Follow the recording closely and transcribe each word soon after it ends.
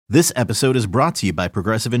This episode is brought to you by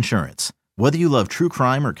Progressive Insurance. Whether you love true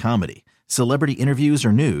crime or comedy, celebrity interviews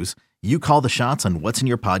or news, you call the shots on what's in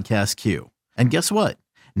your podcast queue. And guess what?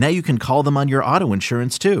 Now you can call them on your auto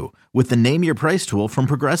insurance too with the Name Your Price tool from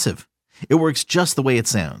Progressive. It works just the way it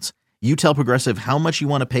sounds. You tell Progressive how much you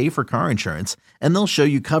want to pay for car insurance, and they'll show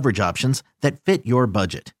you coverage options that fit your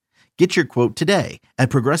budget. Get your quote today at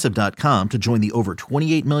Progressive.com to join the over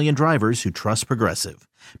 28 million drivers who trust Progressive.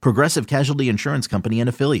 Progressive Casualty Insurance Company and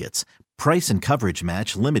Affiliates. Price and coverage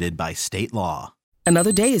match limited by state law.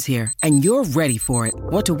 Another day is here, and you're ready for it.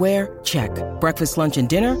 What to wear? Check. Breakfast, lunch, and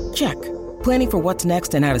dinner? Check. Planning for what's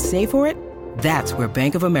next and how to save for it? That's where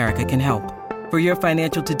Bank of America can help. For your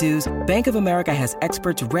financial to-dos, Bank of America has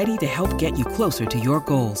experts ready to help get you closer to your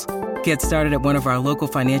goals. Get started at one of our local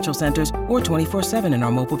financial centers or 24/7 in our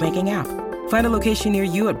mobile banking app. Find a location near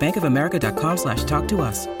you at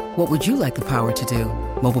bankofamerica.com/talktous. What would you like the power to do?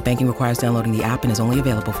 Mobile banking requires downloading the app and is only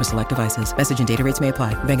available for select devices. Message and data rates may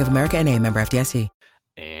apply. Bank of America N.A., member FDIC.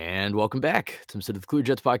 And welcome back to the Clear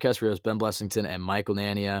Jets podcast. We host Ben Blessington and Michael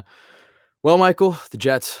Nania. Well, Michael, the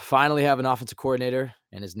Jets finally have an offensive coordinator,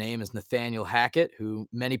 and his name is Nathaniel Hackett, who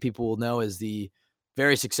many people will know as the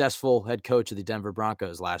very successful head coach of the Denver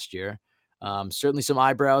Broncos last year. Certainly some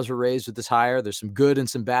eyebrows were raised with this hire. There's some good and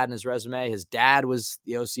some bad in his resume. His dad was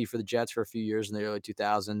the OC for the Jets for a few years in the early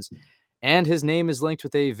 2000s, and his name is linked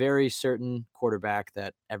with a very certain quarterback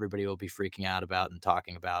that everybody will be freaking out about and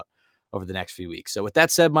talking about over the next few weeks. So with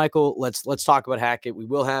that said, Michael, let's talk about Hackett. We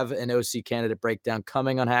will have an OC candidate breakdown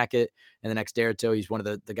coming on Hackett in the next day or two. He's one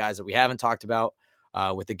of the guys that we haven't talked about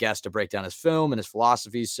with the guest to break down his film and his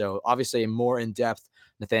philosophies. So obviously a more in-depth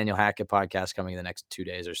Nathaniel Hackett podcast coming in the next 2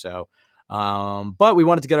 days or so. But we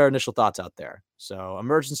wanted to get our initial thoughts out there. So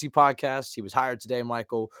emergency podcast. He was hired today,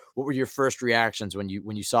 Michael. What were your first reactions when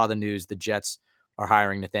you saw the news the Jets are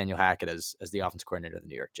hiring Nathaniel Hackett as the offensive coordinator of the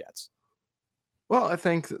New York Jets? Well, I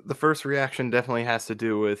think the first reaction definitely has to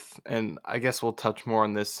do with, and I guess we'll touch more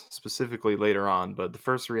on this specifically later on, but the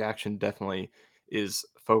first reaction definitely is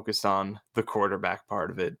focused on the quarterback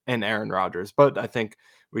part of it and Aaron Rodgers. But I think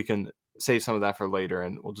we can save some of that for later,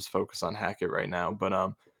 and we'll just focus on Hackett right now.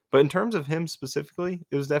 But in terms of him specifically,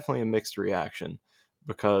 it was definitely a mixed reaction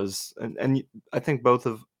because, and I think both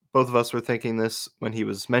of us were thinking this when he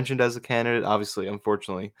was mentioned as a candidate. Obviously,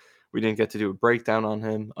 unfortunately, we didn't get to do a breakdown on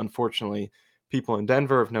him. Unfortunately, people in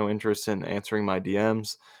Denver have no interest in answering my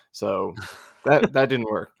DMs, so that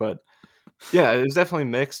didn't work. But yeah, it was definitely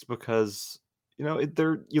mixed because you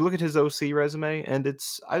look at his OC resume, and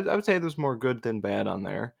I would say there's more good than bad on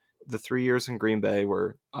there. The 3 years in Green Bay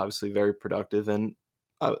were obviously very productive, and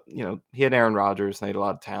he had Aaron Rodgers and they had a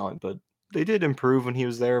lot of talent, but they did improve when he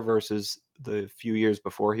was there versus the few years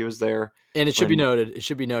before he was there. And it should be noted,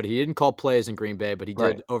 he didn't call plays in Green Bay, but he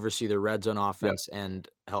did oversee the red zone offense and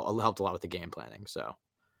helped a lot with the game planning. So,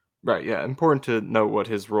 right. Yeah. Important to note what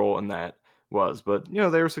his role in that was, but they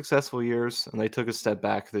were successful years and they took a step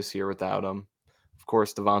back this year without him. Of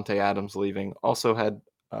course, Devontae Adams leaving also had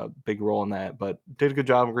a big role in that, but did a good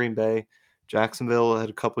job in Green Bay. Jacksonville had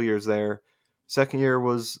a couple years there. Second year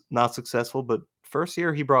was not successful, but first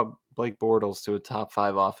year he brought Blake Bortles to a top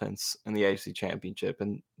 5 offense in the AFC Championship,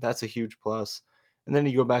 and that's a huge plus. And then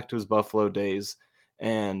you go back to his Buffalo days,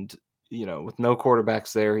 and with no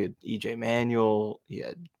quarterbacks there, he had EJ Manuel, he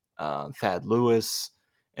had Thad Lewis,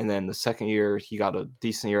 and then the second year he got a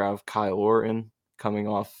decent year out of Kyle Orton coming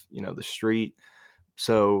off the street.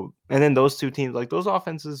 So, and then those two teams, like those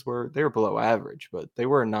offenses they were below average, but they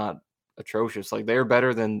were not atrocious. Like they were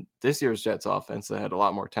better than this year's Jets offense that had a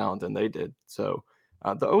lot more talent than they did. So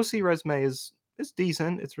the OC resume is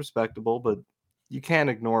decent, it's respectable, but you can't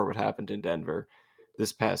ignore what happened in Denver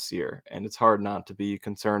this past year, and it's hard not to be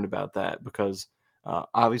concerned about that because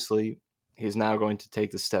obviously he's now going to take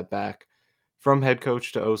the step back from head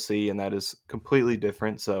coach to OC, and that is completely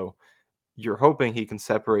different. So you're hoping he can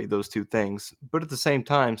separate those two things, but at the same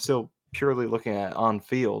time, still purely looking at on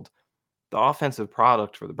field, the offensive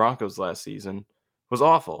product for the Broncos last season was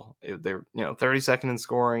awful. They're 32nd in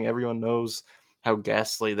scoring. Everyone knows how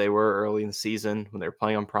ghastly they were early in the season when they were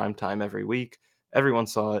playing on prime time every week. Everyone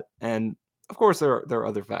saw it, and of course there are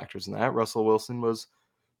other factors in that. Russell Wilson was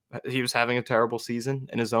having a terrible season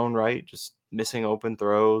in his own right, just missing open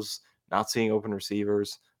throws, not seeing open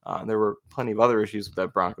receivers. There were plenty of other issues with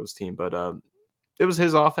that Broncos team, but it was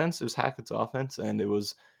his offense. It was Hackett's offense, and it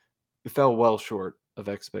fell well short of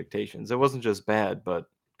expectations. It wasn't just bad, but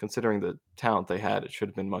considering the talent they had, it should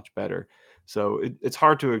have been much better. So it's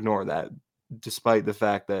hard to ignore that, despite the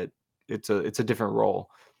fact that it's a different role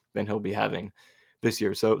than he'll be having this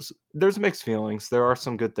year. So there's mixed feelings. There are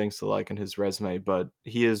some good things to like in his resume, but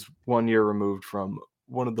he is 1 year removed from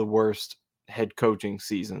one of the worst head coaching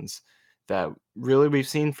seasons that really we've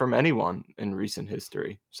seen from anyone in recent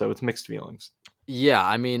history. So it's mixed feelings. Yeah,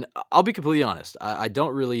 I mean, I'll be completely honest. I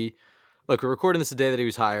don't really look. We're recording this the day that he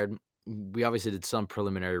was hired. We obviously did some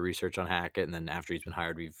preliminary research on Hackett, and then after he's been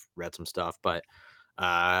hired, we've read some stuff. But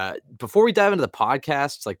before we dive into the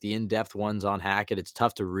podcasts, like the in-depth ones on Hackett, it's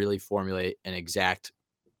tough to really formulate an exact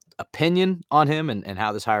opinion on him and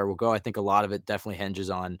how this hire will go. I think a lot of it definitely hinges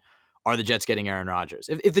on, are the Jets getting Aaron Rodgers?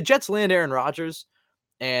 If the Jets land Aaron Rodgers,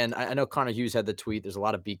 and I know Connor Hughes had the tweet, there's a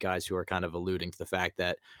lot of beat guys who are kind of alluding to the fact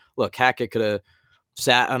that, look, Hackett could have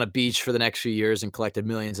sat on a beach for the next few years and collected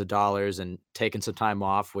millions of dollars and taken some time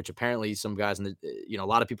off, which apparently some guys in the, a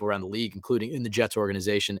lot of people around the league, including in the Jets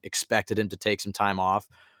organization, expected him to take some time off.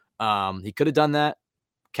 He could have done that,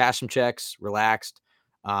 cashed some checks, relaxed.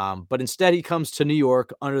 But instead he comes to New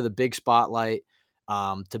York under the big spotlight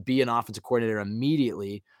to be an offensive coordinator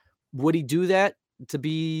immediately. Would he do that to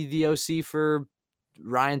be the OC for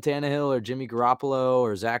Ryan Tannehill or Jimmy Garoppolo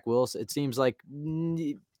or Zach Wilson? It seems like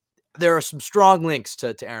there are some strong links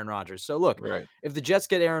to Aaron Rodgers. So look, Right. If the Jets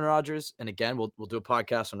get Aaron Rodgers, and again, we'll do a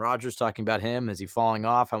podcast on Rodgers talking about him. Is he falling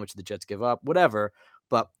off? How much did the Jets give up? Whatever.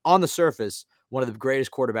 But on the surface, one of the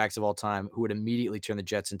greatest quarterbacks of all time who would immediately turn the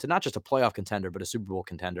Jets into not just a playoff contender, but a Super Bowl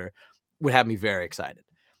contender would have me very excited.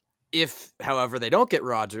 If, however, they don't get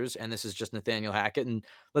Rodgers and this is just Nathaniel Hackett, and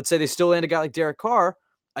let's say they still land a guy like Derek Carr,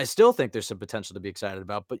 I still think there's some potential to be excited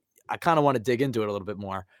about, but I kind of want to dig into it a little bit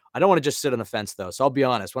more. I don't want to just sit on the fence, though. So I'll be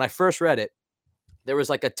honest. When I first read it, there was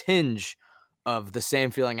like a tinge of the same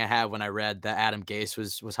feeling I had when I read that Adam Gase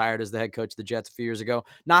was hired as the head coach of the Jets a few years ago.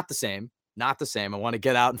 Not the same. Not the same. I want to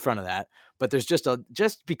get out in front of that. But there's just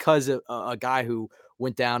because a guy who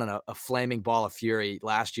went down in a flaming ball of fury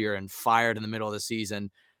last year and fired in the middle of the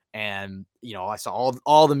season. And, I saw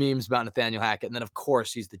all the memes about Nathaniel Hackett. And then, of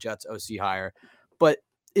course, he's the Jets OC hire. But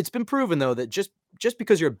it's been proven, though, that just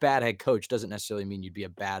because you're a bad head coach doesn't necessarily mean you'd be a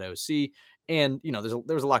bad OC. And,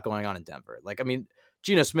 there was a lot going on in Denver.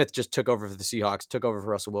 Geno Smith just took over for the Seahawks, took over for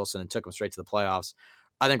Russell Wilson, and took him straight to the playoffs.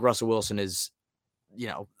 I think Russell Wilson is, I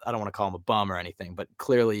don't want to call him a bum or anything, but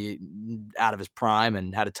clearly out of his prime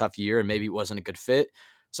and had a tough year, and maybe it wasn't a good fit.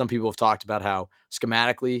 Some people have talked about how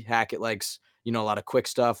schematically Hackett likes, a lot of quick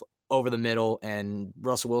stuff over the middle, and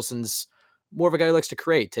Russell Wilson's more of a guy who likes to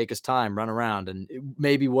create, take his time, run around, and it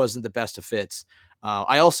maybe wasn't the best of fits.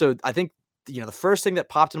 I think, the first thing that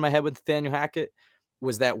popped in my head with Nathaniel Hackett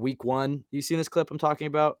was that week one. You seen this clip I'm talking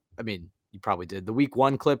about? I mean, you probably did. The week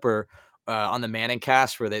one clip or on the Manning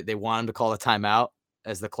cast where they want him to call a timeout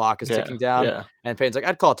as the clock is ticking down. Yeah. And Payne's like,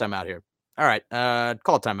 I'd call a timeout here. All right.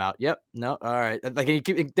 Call a timeout. Yep. No. All right.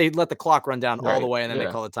 They let the clock run down all the way and then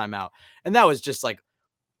they call a timeout. And that was just like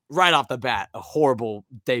right off the bat, a horrible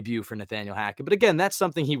debut for Nathaniel Hackett. But again, that's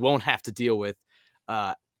something he won't have to deal with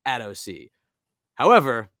at OC.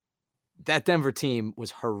 However, that Denver team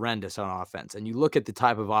was horrendous on offense. And you look at the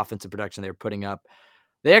type of offensive production they were putting up.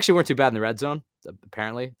 They actually weren't too bad in the red zone,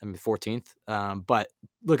 apparently. 14th. But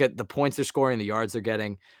look at the points they're scoring, the yards they're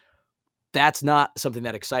getting. That's not something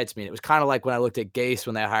that excites me. And it was kind of like when I looked at Gase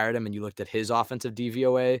when they hired him and you looked at his offensive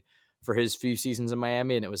DVOA for his few seasons in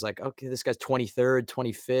Miami. And it was like, okay, this guy's 23rd,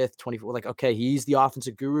 25th, 24th. Like, okay, he's the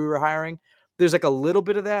offensive guru we're hiring. There's like a little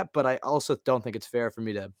bit of that, but I also don't think it's fair for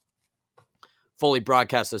me to fully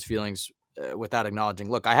broadcast those feelings without acknowledging,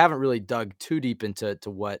 look, I haven't really dug too deep into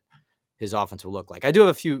what his offense will look like. I do have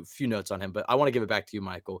a few notes on him, but I want to give it back to you,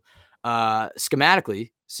 Michael.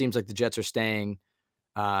 Schematically, seems like the Jets are staying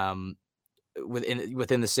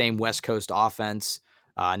within the same West Coast offense,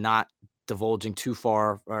 not diverging too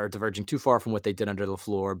far from what they did under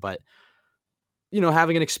LaFleur, but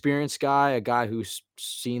having an experienced guy, a guy who's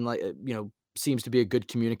seen like seems to be a good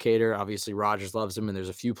communicator. Obviously, Rodgers loves him, and there's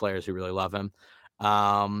a few players who really love him.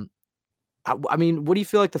 I mean, what do you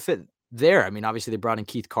feel like the fit there? I mean, obviously they brought in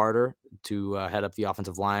Keith Carter to head up the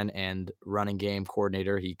offensive line and running game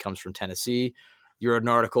coordinator. He comes from Tennessee. You wrote an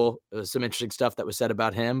article, some interesting stuff that was said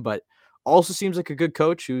about him, but also seems like a good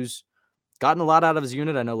coach who's gotten a lot out of his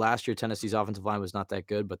unit. I know last year Tennessee's offensive line was not that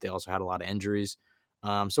good, but they also had a lot of injuries.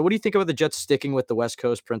 So what do you think about the Jets sticking with the West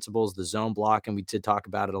Coast principles, the zone blocking? We did talk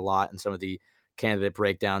about it a lot in some of the candidate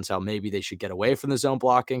breakdowns, how maybe they should get away from the zone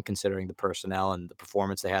blocking, considering the personnel and the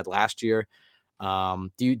performance they had last year. Do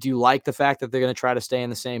you like the fact that they're going to try to stay in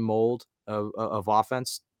the same mold of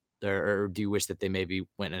offense, or do you wish that they maybe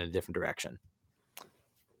went in a different direction?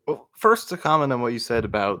 Well, first to comment on what you said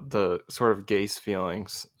about the sort of Gase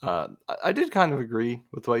feelings, I did kind of agree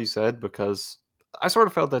with what you said because I sort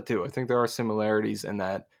of felt that too. I think there are similarities in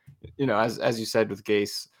that, as you said with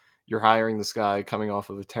Gase, you're hiring this guy coming off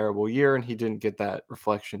of a terrible year and he didn't get that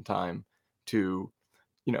reflection time to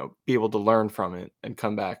be able to learn from it and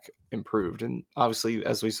come back improved. And obviously,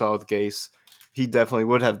 as we saw with Gase, he definitely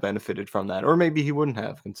would have benefited from that, or maybe he wouldn't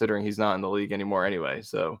have, considering he's not in the league anymore anyway.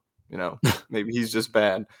 So, maybe he's just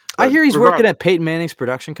bad. I But hear he's working at Peyton Manning's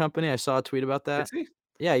production company. I saw a tweet about that. is he?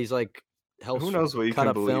 Yeah, he's like helps Who knows what you cut can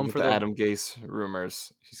up believe film with for the the. Adam Gase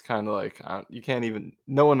rumors? He's kind of like you can't even.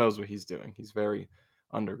 No one knows what he's doing. He's very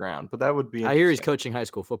underground. But that would be I hear he's interesting. coaching high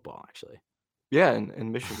school football, actually. Yeah,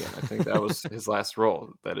 in Michigan, I think that was his last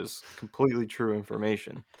role. That is completely true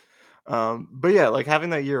information. But yeah, like having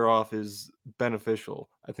that year off is beneficial.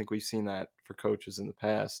 I think we've seen that for coaches in the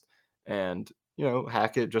past, and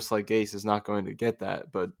Hackett, just like Gase, is not going to get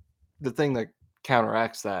that. But the thing that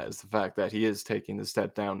counteracts that is the fact that he is taking the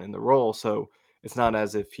step down in the role, so it's not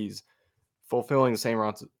as if he's fulfilling the same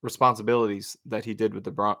responsibilities that he did with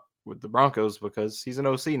the Broncos, because he's an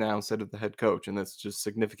OC now instead of the head coach, and that's just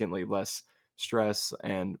significantly less stress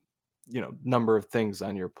and number of things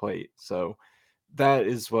on your plate. So that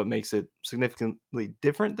is what makes it significantly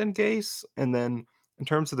different than Gase. And then in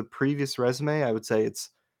terms of the previous resume, I would say it's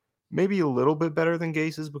maybe a little bit better than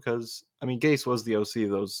Gase's, because I mean Gase was the OC of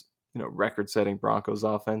those record-setting Broncos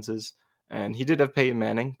offenses, and he did have Peyton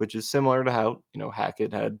Manning, which is similar to how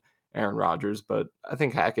Hackett had Aaron Rodgers, but I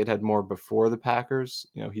think Hackett had more before the Packers.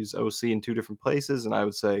 He's OC in two different places, and I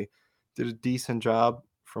would say did a decent job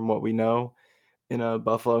from what we know in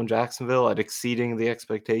Buffalo and Jacksonville at exceeding the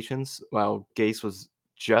expectations, while Gase was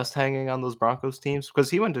just hanging on those Broncos teams, because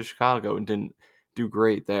he went to Chicago and didn't do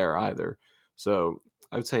great there either. So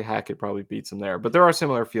I would say Hackett probably beats him there. But there are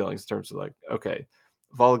similar feelings in terms of like, okay,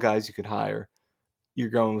 of all the guys you could hire, you're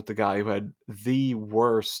going with the guy who had the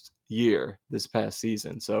worst year this past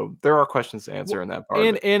season. So there are questions to answer in that part.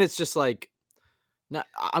 And it's just like,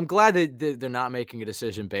 I'm glad that they're not making a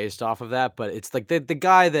decision based off of that, but it's like the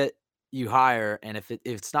guy that you hire, and if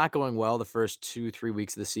it's not going well the first 2-3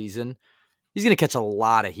 weeks of the season, he's going to catch a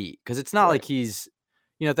lot of heat, because it's not like he's,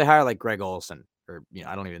 if they hire like Greg Olsen, or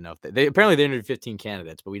I don't even know if they apparently they interviewed 15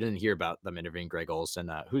 candidates, but we didn't hear about them interviewing Greg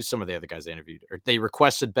Olsen. Who's some of the other guys they interviewed? Or they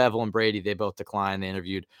requested Bevel and Brady, they both declined. They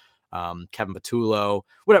interviewed Kevin Patullo,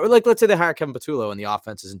 whatever. Like, let's say they hire Kevin Patullo and the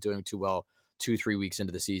offense isn't doing too well 2-3 weeks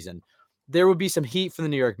into the season. There would be some heat from the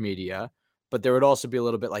New York media, but there would also be a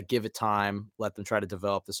little bit like, give it time, let them try to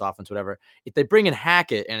develop this offense, whatever. If they bring in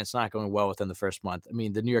Hackett and it's not going well within the first month, I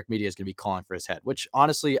mean, the New York media is going to be calling for his head, which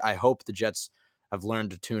honestly, I hope the Jets have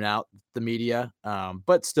learned to tune out the media,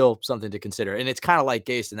 but still something to consider. And it's kind of like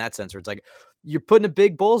Gase in that sense, where it's like you're putting a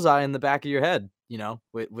big bullseye in the back of your head,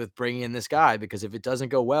 with bringing in this guy, because if it doesn't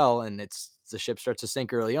go well and the ship starts to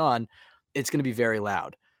sink early on, it's going to be very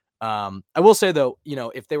loud. I will say though,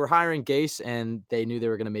 if they were hiring Gase and they knew they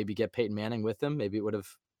were going to maybe get Peyton Manning with them, maybe it would have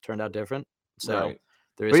turned out different. So right.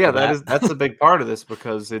 There is, but yeah, that's a big part of this,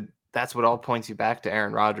 because that's what all points you back to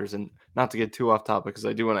Aaron Rodgers. And not to get too off topic, because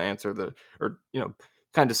I do want to answer kind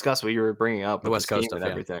of discuss what you were bringing up, the West Coast stuff, and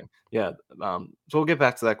everything. Yeah. So we'll get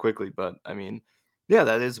back to that quickly, but I mean, yeah,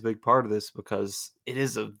 that is a big part of this, because it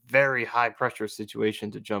is a very high pressure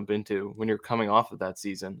situation to jump into when you're coming off of that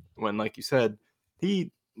season, when, like you said,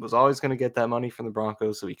 he was always going to get that money from the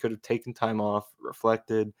Broncos. So he could have taken time off,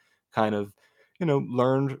 reflected, kind of,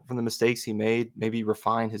 learned from the mistakes he made, maybe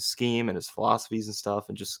refine his scheme and his philosophies and stuff,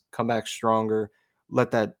 and just come back stronger, let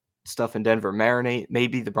that stuff in Denver marinate.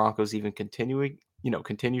 Maybe the Broncos even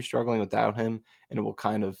continue struggling without him, and it will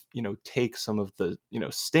kind of, take some of the,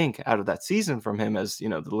 stink out of that season from him, as,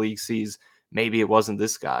 the league sees maybe it wasn't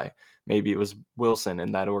this guy, maybe it was Wilson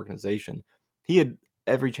in that organization. He had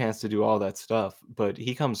every chance to do all that stuff, but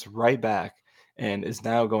he comes right back and is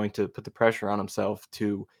now going to put the pressure on himself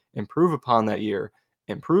to improve upon that year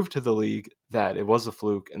and prove to the league that it was a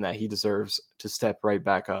fluke and that he deserves to step right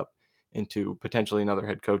back up into potentially another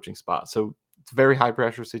head coaching spot. So it's a very high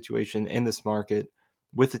pressure situation in this market,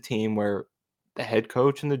 with a team where the head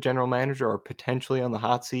coach and the general manager are potentially on the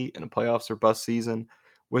hot seat in a playoffs or bust season,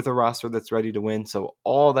 with a roster that's ready to win. So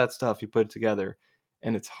all that stuff you put together,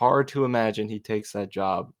 and it's hard to imagine he takes that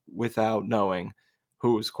job without knowing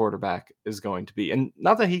who his quarterback is going to be. And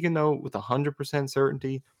not that he can know with 100%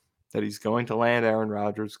 certainty that he's going to land Aaron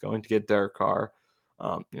Rodgers, going to get Derek Carr,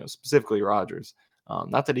 specifically Rodgers.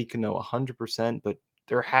 Not that he can know 100%, but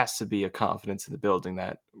there has to be a confidence in the building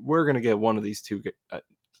that we're going to get one of these two.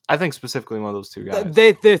 I think specifically one of those two guys.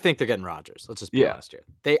 They think they're getting Rodgers. Let's just be honest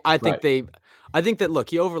here. I think that, look,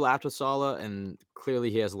 he overlapped with Saleh, and clearly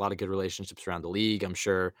he has a lot of good relationships around the league. I'm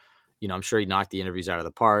sure he knocked the interviews out of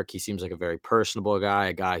the park. He seems like a very personable guy,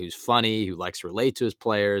 a guy who's funny, who likes to relate to his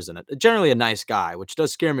players, and generally a nice guy, which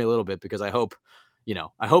does scare me a little bit, because I hope,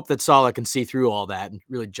 I hope that Saleh can see through all that and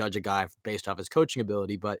really judge a guy based off his coaching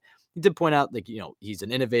ability. But he did point out, like, he's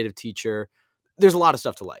an innovative teacher. There's a lot of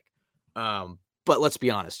stuff to like. But let's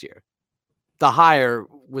be honest here. The hire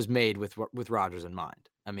was made with Rodgers in mind.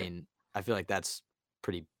 I mean, I feel like that's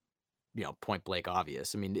pretty, point blank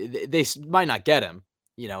obvious. I mean, they might not get him,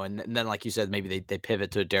 and then, like you said, maybe they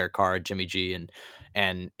pivot to Derek Carr, Jimmy G,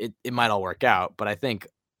 and it might all work out. But I think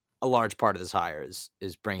a large part of this hire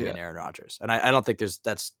is bringing in Aaron Rodgers. And I don't think it's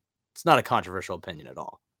not a controversial opinion at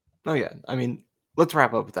all. Oh yeah. I mean, let's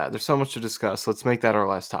wrap up with that. There's so much to discuss. Let's make that our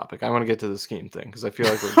last topic. I want to get to the scheme thing because I feel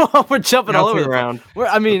like we're jumping all over around.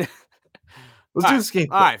 I mean, let's do the scheme.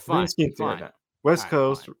 All right, fine. West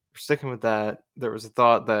Coast, we're sticking with that. There was a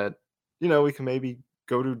thought that, we can maybe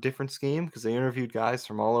go to a different scheme because they interviewed guys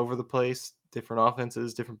from all over the place, different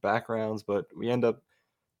offenses, different backgrounds, but we end up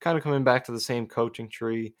kind of coming back to the same coaching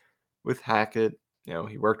tree with Hackett.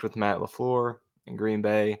 He worked with Matt LaFleur in Green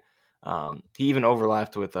Bay. He even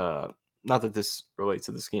overlapped with, not that this relates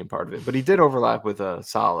to the scheme part of it, but he did overlap with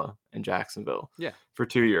Saleh in Jacksonville for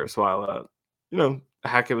 2 years while,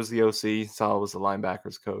 Hackett was the OC, Saleh was the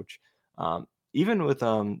linebackers coach. Even with,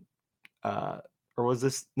 or was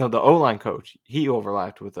this, no, the O-line coach, he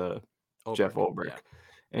overlapped with Jeff Ulbrich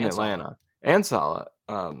in Atlanta. And Saleh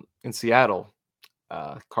in Seattle.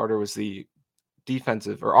 Carter was the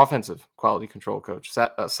defensive or offensive quality control coach.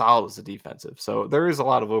 Saleh was the defensive. So there is a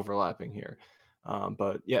lot of overlapping here.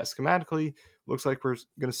 But yeah, schematically, looks like we're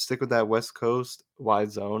going to stick with that West Coast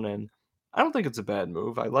wide zone. And I don't think it's a bad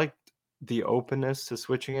move. I like the openness to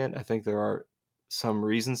switching it. I think there are some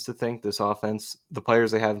reasons to think this offense, the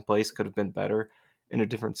players they have in place could have been better in a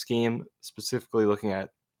different scheme, specifically looking at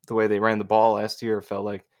the way they ran the ball last year. It felt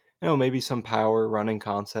like, maybe some power running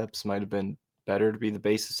concepts might have been better to be the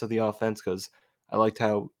basis of the offense because I liked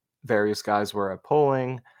how various guys were at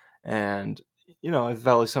polling. And, I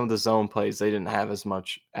felt like some of the zone plays, they didn't have as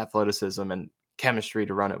much athleticism and chemistry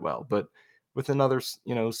to run it well. But with another,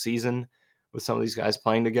 season with some of these guys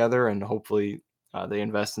playing together and hopefully they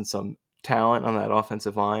invest in some talent on that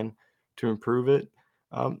offensive line to improve it,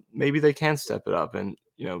 maybe they can step it up. And,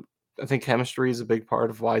 I think chemistry is a big part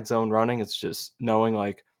of wide zone running. It's just knowing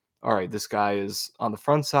like, all right, this guy is on the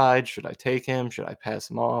front side. Should I take him? Should I pass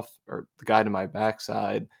him off? Or the guy to my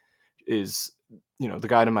backside is, the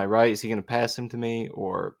guy to my right, is he going to pass him to me?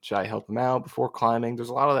 Or should I help him out before climbing? There's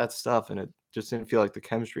a lot of that stuff, and it just didn't feel like the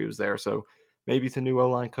chemistry was there. So maybe the new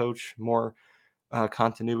O-line coach, more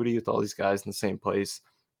continuity with all these guys in the same place,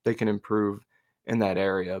 they can improve in that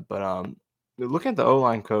area. But looking at the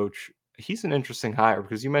O-line coach, he's an interesting hire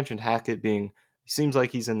because you mentioned Hackett seems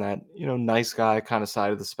like he's in that, nice guy kind of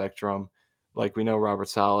side of the spectrum, like we know Robert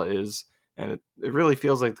Saleh is. And it really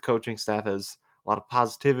feels like the coaching staff has a lot of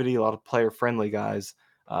positivity, a lot of player-friendly guys.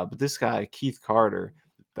 But this guy, Keith Carter,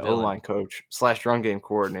 the O-line coach / run game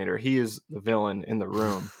coordinator, he is the villain in the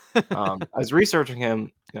room. I was researching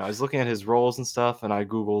him. I was looking at his roles and stuff, and I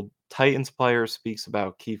Googled Titans player speaks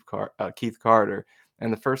about Keith Carter.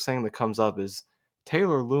 And the first thing that comes up is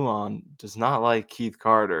Taylor Lewan does not like Keith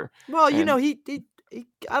Carter. Well, he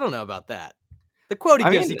I don't know about that. The quote he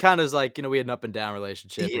gives, he kind of is like, we had an up and down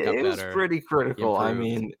relationship. It was pretty critical. I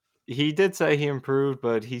mean, he did say he improved,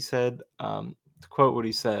 but he said, to quote what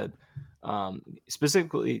he said,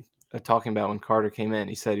 specifically talking about when Carter came in,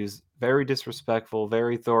 he said he was very disrespectful,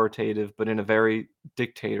 very authoritative, but in a very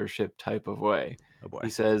dictatorship type of way. Oh boy. He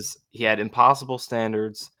says he had impossible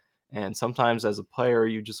standards. And sometimes as a player,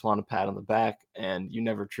 you just want a pat on the back, and you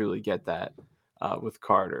never truly get that with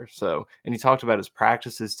Carter. So, and he talked about his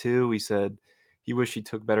practices too. He said he wished he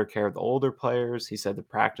took better care of the older players. He said the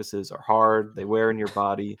practices are hard. They wear in your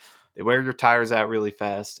body. They wear your tires out really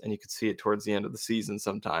fast, and you could see it towards the end of the season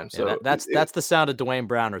sometimes. So that's the sound of Dwayne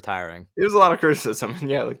Brown retiring. There's a lot of criticism.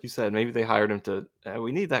 Yeah, like you said, maybe they hired him to,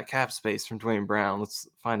 we need that cap space from Dwayne Brown. Let's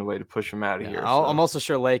find a way to push him out of here. I'm also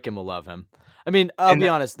sure Lakin will love him. I mean, I'll be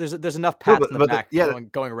honest. There's enough pats in the back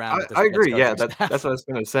going around. I agree. Yeah, that's what I was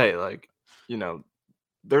going to say. Like,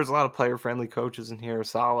 there's a lot of player-friendly coaches in here.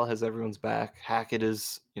 Saleh has everyone's back. Hackett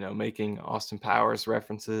is, making Austin Powers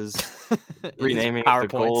references, renaming it the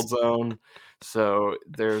Gold Zone. So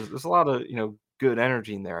there's a lot of, good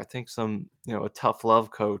energy in there. I think some, a tough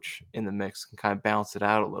love coach in the mix can kind of balance it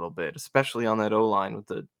out a little bit, especially on that O-line with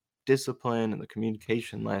the discipline and the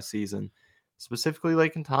communication last season. Specifically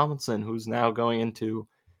Laken Tomlinson, who's now going into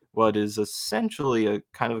what is essentially a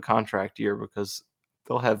kind of a contract year because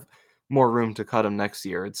they'll have more room to cut him next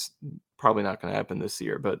year. It's probably not going to happen this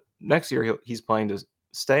year, but next year he's planning to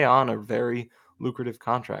stay on a very lucrative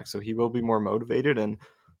contract. So he will be more motivated, and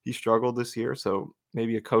he struggled this year. So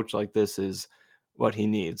maybe a coach like this is what he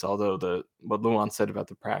needs. Although what Luan said about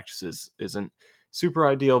the practices isn't super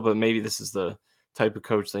ideal, but maybe this is the type of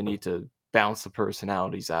coach they need to balance the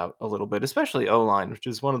personalities out a little bit, especially O-line, which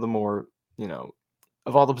is one of the more,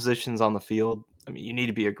 of all the positions on the field. I mean, you need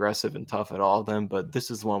to be aggressive and tough at all of them, but this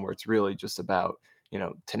is the one where it's really just about,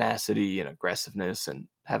 tenacity and aggressiveness and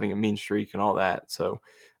having a mean streak and all that. So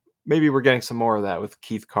maybe we're getting some more of that with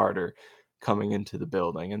Keith Carter coming into the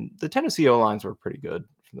building. And the Tennessee O-lines were pretty good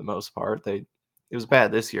for the most part. It was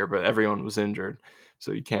bad this year, but everyone was injured,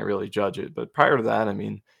 so you can't really judge it. But prior to that, I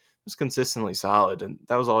mean, it was consistently solid, and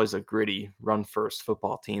that was always a gritty run-first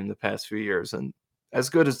football team the past few years. And as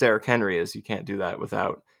good as Derrick Henry is, you can't do that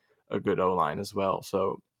without a good O-line as well.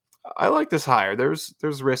 So I like this hire. There's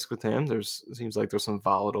risk with him. It seems like there's some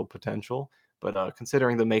volatile potential, but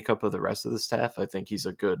considering the makeup of the rest of the staff, I think he's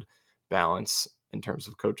a good balance in terms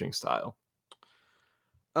of coaching style.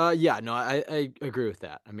 Yeah, no, I agree with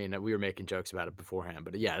that. I mean, we were making jokes about it beforehand,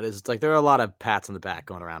 but yeah, it's like there are a lot of pats on the back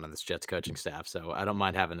going around on this Jets coaching staff, so I don't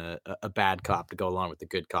mind having a bad cop to go along with the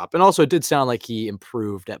good cop. And also, it did sound like he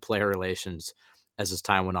improved at player relations as his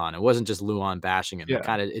time went on. It wasn't just Luan bashing him.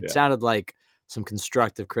 Yeah, It sounded like some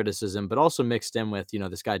constructive criticism, but also mixed in with,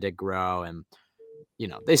 this guy did grow, and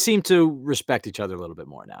they seem to respect each other a little bit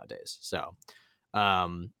more nowadays. So.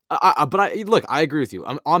 But I agree with you.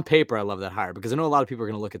 On paper, I love that hire because I know a lot of people are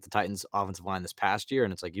going to look at the Titans' offensive line this past year,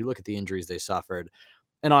 and it's like you look at the injuries they suffered,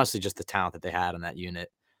 and honestly, just the talent that they had in that unit.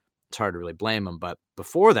 It's hard to really blame them. But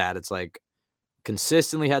before that, it's like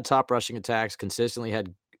consistently had top rushing attacks, consistently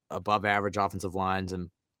had above average offensive lines, and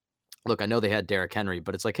look, I know they had Derrick Henry,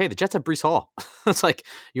 but it's like, hey, the Jets have Breece Hall. It's like,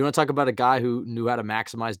 you want to talk about a guy who knew how to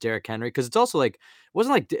maximize Derrick Henry? Because it's also like, it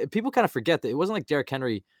wasn't like people kind of forget that it wasn't like Derrick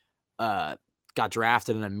Henry got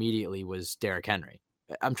drafted and immediately was Derrick Henry.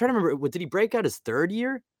 I'm trying to remember, what did he break out his third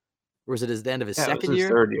year? Or was it the end of his second year?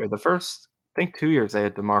 Third year. The first, I think 2 years they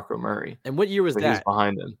had DeMarco Murray. And what year was that? He was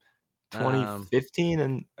behind him.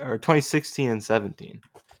 2015 or 2016 and 17.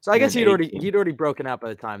 So I guess he'd already broken out by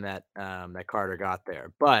the time that that Carter got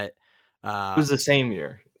there. But it was the same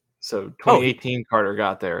year. So 2018 Carter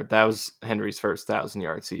got there. That was Henry's first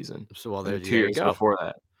 1,000-yard season. So there 2 years before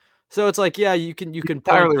that. So it's like, yeah, you can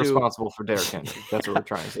entirely responsible for Derrick Henry. That's what we're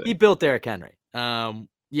trying to say. He built Derrick Henry.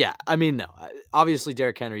 Yeah, I mean, no, obviously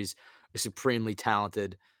Derrick Henry's a supremely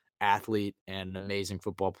talented athlete and an amazing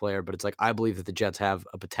football player, but it's like I believe that the Jets have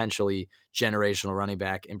a potentially generational running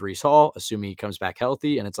back in Breece Hall, assuming he comes back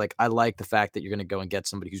healthy. And it's like I like the fact that you're going to go and get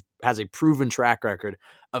somebody who has a proven track record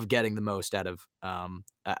of getting the most out of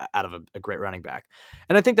a great running back.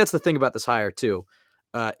 And I think that's the thing about this hire too.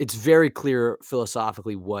 It's very clear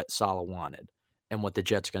philosophically what Saleh wanted and what the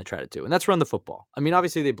Jets are going to try to do. And that's run the football. I mean,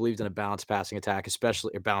 obviously they believed in a balanced passing attack,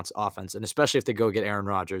 especially or balanced offense. And especially if they go get Aaron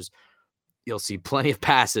Rodgers, you'll see plenty of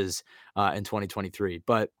passes in 2023.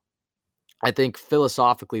 But I think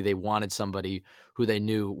philosophically they wanted somebody who they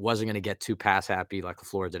knew wasn't going to get too pass happy like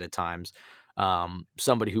LaFleur did at times.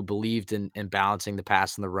 Somebody who believed in balancing the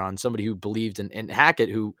pass and the run, somebody who believed in Hackett,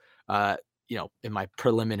 who, in my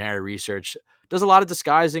preliminary research, does a lot of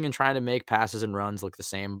disguising and trying to make passes and runs look the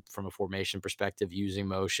same from a formation perspective, using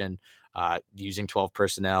motion, using 12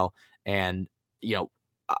 personnel. And,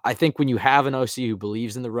 I think when you have an OC who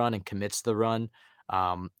believes in the run and commits to the run,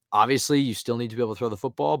 obviously you still need to be able to throw the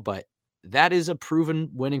football, but that is a proven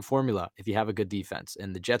winning formula if you have a good defense.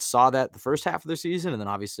 And the Jets saw that the first half of their season, and then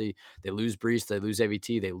obviously they lose Breece, they lose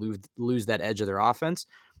AVT, they lose that edge of their offense,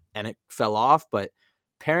 and it fell off. But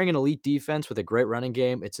pairing an elite defense with a great running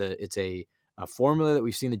game, it's a formula that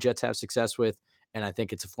we've seen the Jets have success with, and I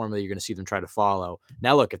think it's a formula you're going to see them try to follow.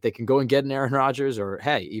 Now, look, if they can go and get an Aaron Rodgers or,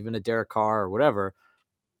 hey, even a Derek Carr or whatever,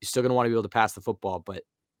 you're still going to want to be able to pass the football, but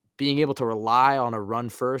being able to rely on a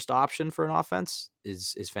run-first option for an offense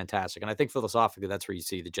is fantastic. And I think philosophically, that's where you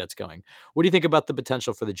see the Jets going. What do you think about the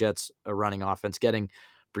potential for the Jets running offense, getting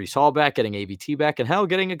Breece Hall back, getting AVT back, and hell,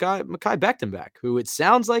 getting a guy, Mekhi Becton back, who it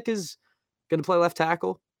sounds like is going to play left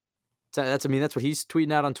tackle? That's what he's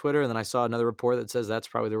tweeting out on Twitter. And then I saw another report that says that's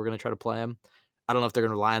probably they were going to try to play him. I don't know if they're going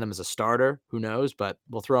to rely on him as a starter. Who knows? But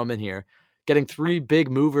we'll throw him in here. Getting three big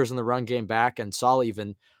movers in the run game back, and Saleh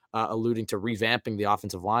even alluding to revamping the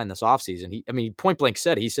offensive line this offseason. He point blank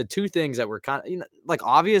said two things that were kind of like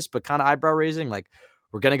obvious, but kind of eyebrow raising. Like,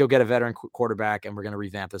 we're going to go get a veteran quarterback and we're going to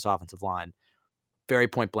revamp this offensive line. Very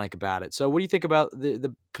point blank about it. So what do you think about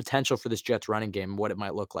the potential for this Jets running game and what it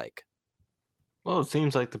might look like? Well, it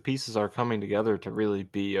seems like the pieces are coming together to really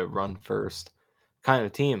be a run-first kind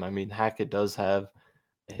of team. I mean, Hackett does have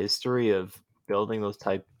a history of building those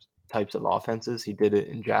types of offenses. He did it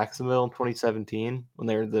in Jacksonville in 2017 when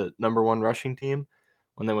they were the number one rushing team.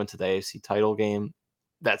 When they went to the AFC title game,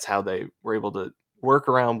 that's how they were able to work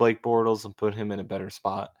around Blake Bortles and put him in a better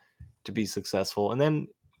spot to be successful. And then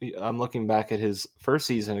I'm looking back at his first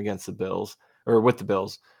season against the Bills, or with the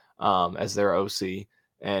Bills, as their OC,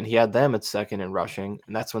 and he had them at second in rushing,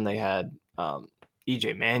 and that's when they had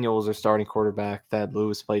EJ Manuel as their starting quarterback. Thad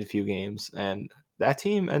Lewis played a few games, and that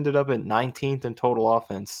team ended up at 19th in total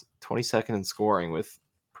offense, 22nd in scoring, with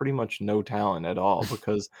pretty much no talent at all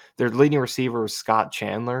because their leading receiver was Scott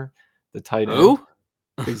Chandler, the tight end. Who?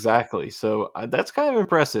 Exactly. So that's kind of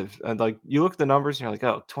impressive. And like you look at the numbers and you're like,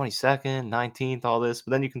 oh, 22nd, 19th, all this,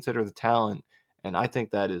 but then you consider the talent. And I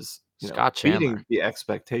think that is Scott beating Chandler. the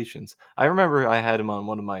expectations. I remember I had him on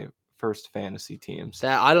one of my first fantasy teams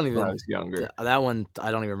That I don't when I even was younger. that one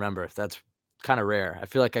I don't even remember. If that's kind of rare. I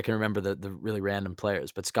feel like I can remember the really random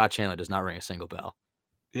players, but Scott Chandler does not ring a single bell.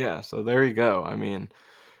 Yeah, so there you go. I mean,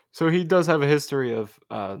 so he does have a history of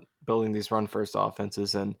building these run first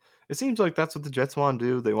offenses, and it seems like that's what the Jets want to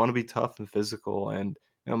do. They want to be tough and physical, and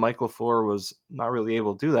Mike LaFleur was not really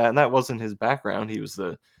able to do that, and that wasn't his background. He was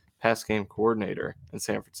the pass game coordinator in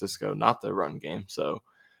San Francisco, not the run game. So,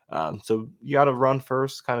 so you got a run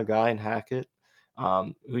first kind of guy in Hackett,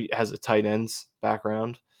 who has a tight ends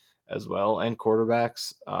background as well, and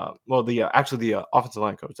quarterbacks. Well, the offensive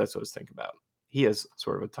line coach. That's what I was thinking about. He has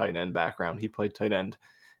sort of a tight end background. He played tight end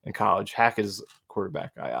in college. Hackett is a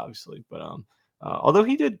quarterback guy, obviously, but although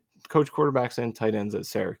he did coach quarterbacks and tight ends at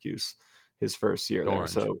Syracuse his first year there.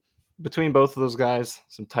 So between both of those guys,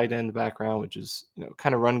 some tight end background, which is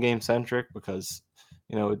kind of run game centric because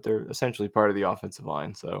they're essentially part of the offensive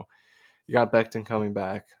line. So you got Becton coming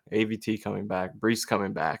back, AVT coming back, Brees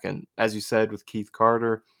coming back, and as you said with Keith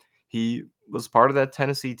Carter, he was part of that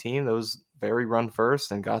Tennessee team that was very run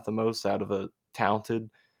first and got the most out of a talented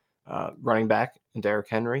running back in Derrick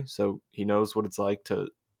Henry. So he knows what it's like to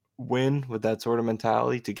win with that sort of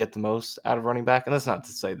mentality, to get the most out of running back. And that's not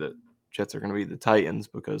to say that Jets are going to be the Titans,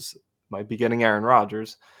 because might be getting Aaron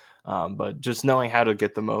Rodgers, but just knowing how to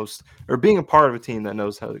get the most, or being a part of a team that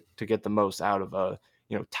knows how to get the most out of a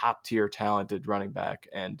top tier talented running back,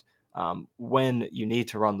 and when you need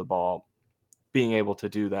to run the ball, being able to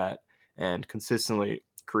do that and consistently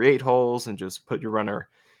create holes and just put your runner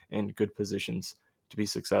in good positions to be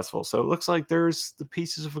successful. So it looks like there's the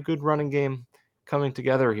pieces of a good running game coming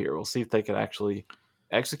together here. We'll see if they can actually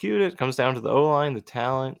execute it. It comes down to the O-line, the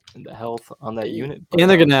talent, and the health on that unit. And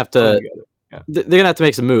they're gonna have to they're gonna have to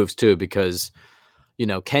make some moves too, because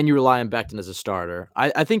can you rely on Becton as a starter?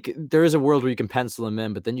 I think there is a world where you can pencil him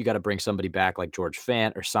in, but then you got to bring somebody back like George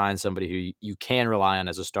Fant, or sign somebody who you can rely on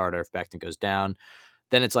as a starter if Becton goes down.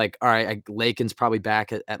 Then it's like, all right, Lakin's probably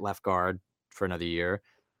back at left guard for another year.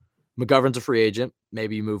 McGovern's a free agent.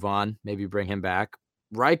 Maybe you move on. Maybe you bring him back.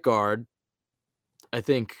 Right guard, I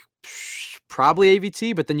think probably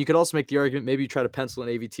AVT, but then you could also make the argument maybe you try to pencil in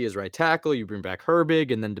AVT as right tackle. You bring back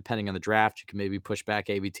Herbig, and then depending on the draft, you can maybe push back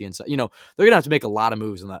AVT inside. They're going to have to make a lot of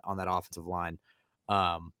moves on that offensive line.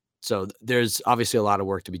 So there's obviously a lot of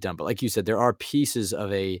work to be done. But like you said, there are pieces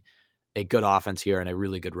of a good offense here and a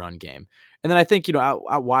really good run game. And then I think,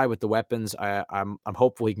 out wide with the weapons, I'm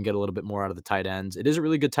hopeful he can get a little bit more out of the tight ends. It is a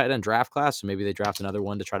really good tight end draft class, so maybe they draft another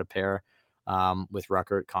one to try to pair with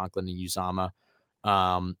Ruckert, Conklin, and Uzama.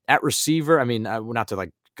 At receiver, I mean, not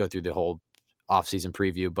to go through the whole offseason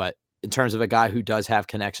preview, but in terms of a guy who does have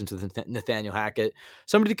connections with Nathaniel Hackett,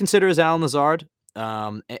 somebody to consider is Allen Lazard.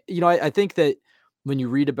 I think that when you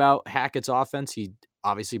read about Hackett's offense, he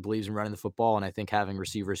obviously believes in running the football, and I think having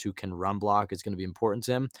receivers who can run block is going to be important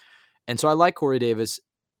to him. And so I like Corey Davis.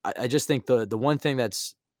 I just think the one thing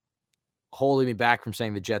that's holding me back from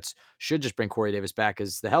saying the Jets should just bring Corey Davis back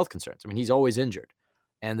is the health concerns. I mean, he's always injured,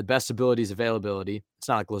 and the best ability is availability. It's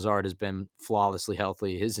not like Lazard has been flawlessly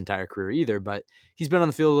healthy his entire career either, but he's been on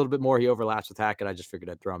the field a little bit more. He overlaps with Hackett. I just figured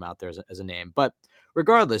I'd throw him out there as a name. But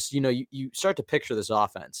regardless, you start to picture this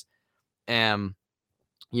offense, and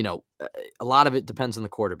a lot of it depends on the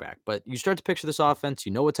quarterback, but you start to picture this offense,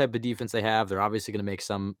 what type of defense they have. They're obviously going to make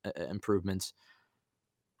some improvements.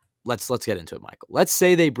 Let's get into it, Michael. Let's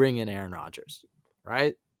say they bring in Aaron Rodgers,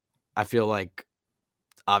 right? I feel like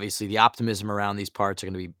obviously the optimism around these parts are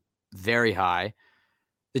going to be very high.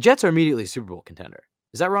 The Jets are immediately a Super Bowl contender.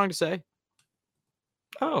 Is that wrong to say?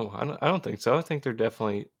 Oh, I don't think so. I think they're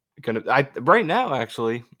definitely going to, right now,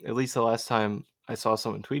 actually, at least the last time I saw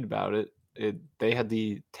someone tweet about it, they had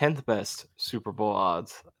the 10th best Super Bowl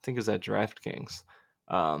odds. I think it was at DraftKings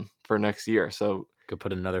for next year. So could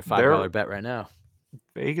put another $5 bet right now.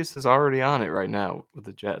 Vegas is already on it right now with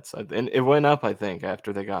the Jets, and it went up, I think,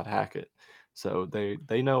 after they got Hackett. So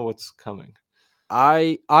they know what's coming.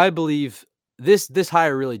 I believe this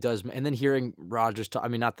hire really does. And then hearing Rodgers talk, I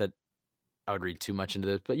mean, not that I would read too much into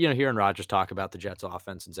this, but hearing Rodgers talk about the Jets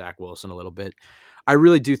offense and Zach Wilson a little bit, I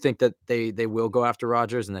really do think that they will go after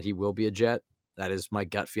Rodgers and that he will be a Jet. That is my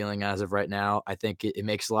gut feeling as of right now. I think it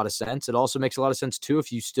makes a lot of sense. It also makes a lot of sense too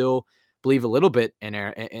if you still believe a little bit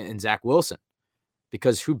in Zach Wilson,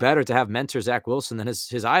 because who better to have mentor Zach Wilson than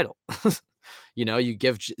his idol? You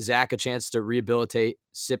give Zach a chance to rehabilitate,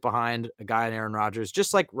 sit behind a guy in Aaron Rodgers,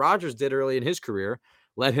 just like Rodgers did early in his career,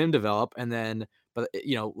 let him develop. And then, but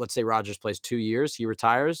let's say Rodgers plays 2 years, he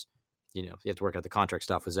retires, you have to work out the contract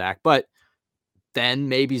stuff with Zach, but then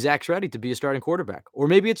maybe Zach's ready to be a starting quarterback, or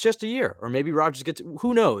maybe it's just a year, or maybe Rodgers gets,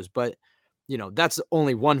 who knows? But, that's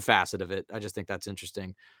only one facet of it. I just think that's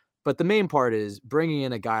interesting. But the main part is bringing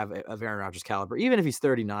in a guy of Aaron Rodgers' caliber, even if he's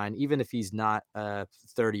 39, even if he's not a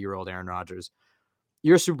 30-year-old Aaron Rodgers,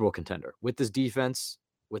 you're a Super Bowl contender with this defense,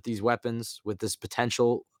 with these weapons, with this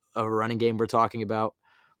potential of a running game we're talking about.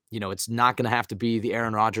 It's not going to have to be the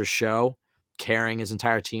Aaron Rodgers show carrying his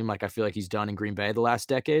entire team like I feel like he's done in Green Bay the last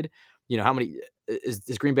decade. How many has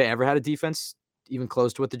Green Bay ever had a defense even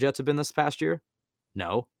close to what the Jets have been this past year?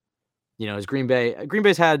 No. Is Green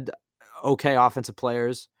Bay's had okay offensive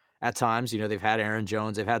players at times. They've had Aaron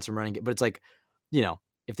Jones, they've had some running, but it's like,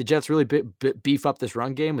 if the Jets really beef up this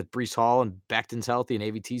run game with Breece Hall and Becton's healthy and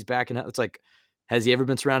AVT's back, and it's like, has he ever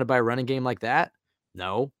been surrounded by a running game like that?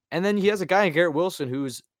 No. And then he has a guy in Garrett Wilson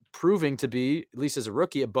who's proving to be, at least as a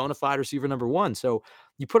rookie, a bona fide receiver number one. So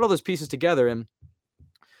you put all those pieces together, and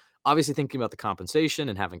obviously thinking about the compensation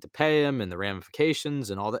and having to pay him and the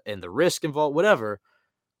ramifications and all that and the risk involved, whatever.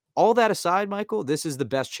 All that aside, Michael, this is the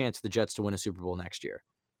best chance for the Jets to win a Super Bowl next year.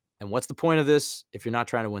 And what's the point of this if you're not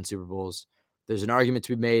trying to win Super Bowls? There's an argument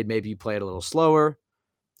to be made. Maybe you play it a little slower.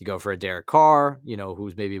 You go for a Derek Carr,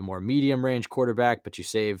 who's maybe a more medium range quarterback, but you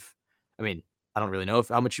save. I mean, I don't really know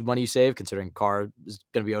how much money you save, considering Carr is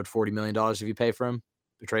going to be owed $40 million if you pay for him,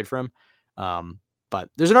 or trade for him. But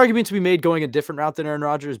there's an argument to be made going a different route than Aaron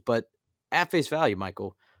Rodgers. But at face value,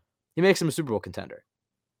 Michael, he makes him a Super Bowl contender.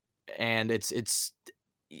 And it's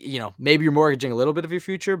maybe you're mortgaging a little bit of your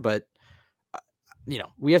future, but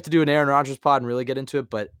we have to do an Aaron Rodgers pod and really get into it.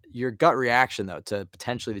 But your gut reaction, though, to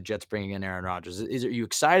potentially the Jets bringing in Aaron Rodgers, are you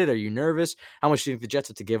excited? Are you nervous? How much do you think the Jets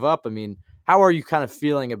have to give up? I mean, how are you kind of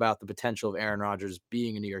feeling about the potential of Aaron Rodgers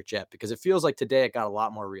being a New York Jet? Because it feels like today it got a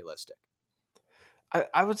lot more realistic.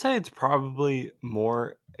 I would say it's probably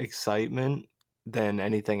more excitement than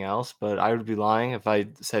anything else, but I would be lying if I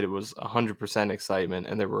said it was 100% excitement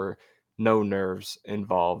and there were no nerves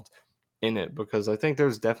involved in it, because I think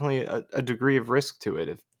there's definitely a degree of risk to it.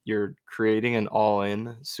 If you're creating an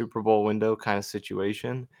all-in Super Bowl window kind of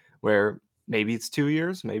situation where maybe it's 2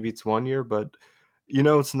 years, maybe it's 1 year, but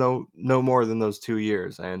it's no more than those 2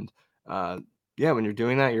 years. And yeah, when you're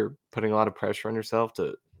doing that, you're putting a lot of pressure on yourself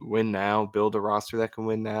to win now, build a roster that can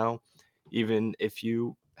win now, even if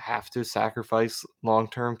you have to sacrifice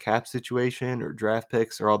long-term cap situation or draft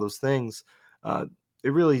picks or all those things.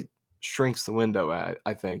 It really shrinks the window,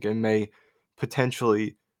 I think, and may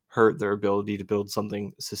potentially hurt their ability to build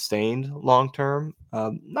something sustained long-term.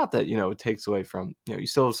 Not that, it takes away from, you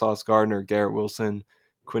still have Sauce Gardner, Garrett Wilson,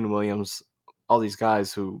 Quinn Williams, all these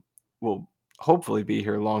guys who will hopefully be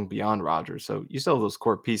here long beyond Rodgers. So you still have those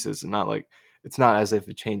core pieces, and it's not as if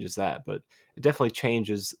it changes that, but it definitely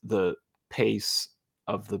changes the pace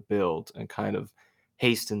of the build and kind of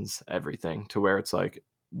hastens everything to where it's like,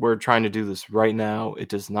 we're trying to do this right now. It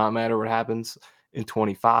does not matter what happens in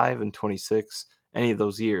 25 and 26, any of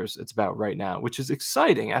those years. It's about right now, which is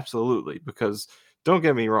exciting, absolutely, because don't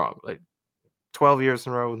get me wrong, like 12 years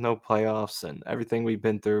in a row with no playoffs and everything we've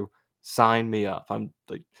been through, sign me up. I'm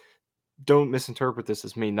like, don't misinterpret this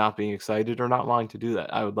as me not being excited or not wanting to do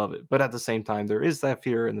that. I would love it. But at the same time, there is that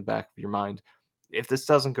fear in the back of your mind. If this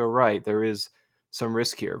doesn't go right, there is some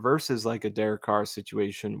risk here versus like a Derek Carr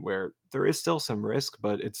situation where there is still some risk,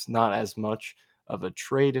 but it's not as much of a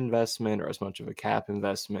trade investment or as much of a cap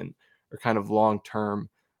investment or kind of long-term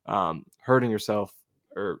hurting yourself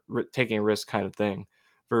or taking a risk kind of thing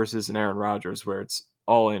versus an Aaron Rodgers where it's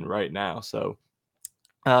all in right now. So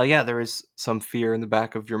yeah, there is some fear in the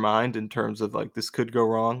back of your mind in terms of like, this could go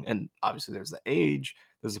wrong. And obviously there's the age,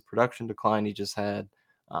 there's the production decline he just had.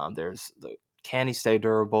 There's the, can he stay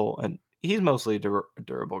durable? And he's mostly a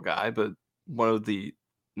durable guy, but one of the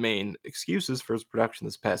main excuses for his production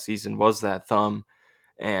this past season was that thumb.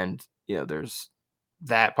 And, there's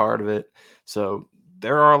that part of it. So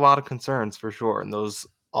there are a lot of concerns for sure. And those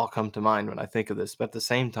all come to mind when I think of this. But at the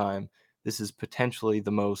same time, this is potentially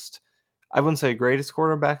the most, I wouldn't say greatest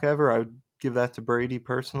quarterback ever. I would give that to Brady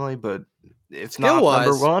personally, but it's not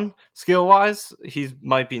number one. Skill-wise, he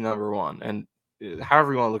might be number one. And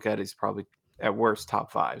however you want to look at it, he's probably at worst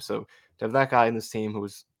top 5. So to have that guy in this team who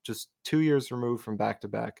was just 2 years removed from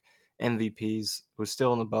back-to-back MVPs, was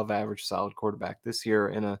still an above average solid quarterback this year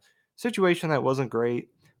in a situation that wasn't great,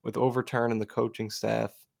 with overturn in the coaching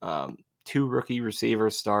staff, 2 rookie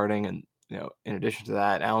receivers starting, and in addition to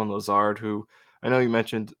that, Alan Lazard, who I know you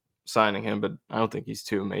mentioned signing him, but I don't think he's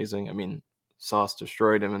too amazing. I mean, Sauce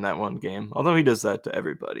destroyed him in that one game, although he does that to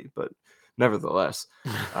everybody, but nevertheless,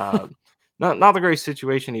 uh, not the great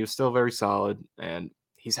situation. He was still very solid, and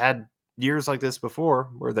he's had years like this before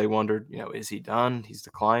where they wondered, is he done? He's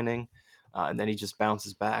declining, and then he just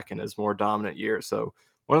bounces back and has more dominant years. So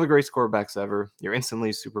one of the greatest quarterbacks ever. You're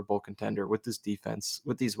instantly a Super Bowl contender with this defense,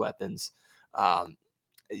 with these weapons. Um,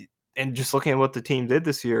 and just looking at what the team did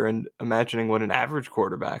this year and imagining what an average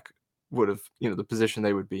quarterback would have, the position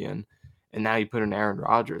they would be in. And now you put in Aaron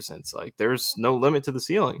Rodgers, and it's like there's no limit to the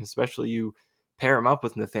ceiling, especially you pair him up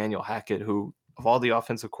with Nathaniel Hackett, who, of all the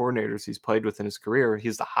offensive coordinators he's played with in his career,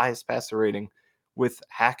 he's the highest passer rating with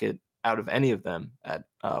Hackett out of any of them at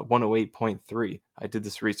 108.3. I did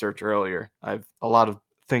this research earlier. I have a lot of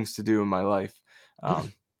things to do in my life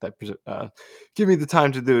that give me the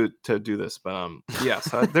time to do this. But yes,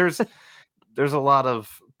 there's a lot of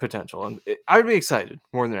potential, and I'd be excited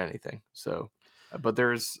more than anything. So, but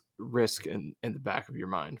there's risk in the back of your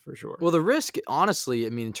mind for sure. Well, the risk, honestly, I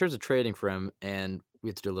mean, in terms of trading for him, and we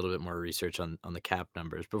have to do a little bit more research on the cap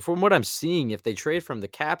numbers, but from what I'm seeing, if they trade from the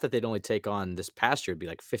cap that they'd only take on this past year, it'd be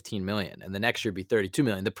like 15 million, and the next year would be 32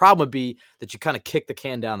 million. The problem would be that you kind of kick the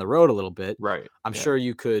can down the road a little bit. Right. I'm sure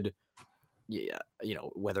you could,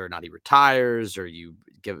 whether or not he retires or you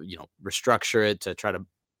restructure it to try to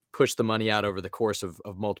push the money out over the course of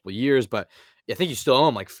multiple years. But I think you still owe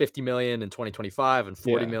him like 50 million in 2025 and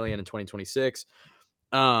 40 million in 2026.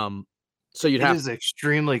 So it is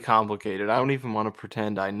extremely complicated. I don't even want to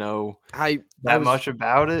pretend I know much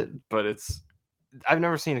about it, but I've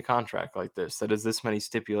never seen a contract like this that has this many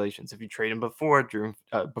stipulations. If you trade him before June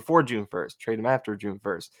 1st, trade him after June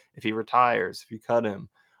 1st. If he retires, if you cut him,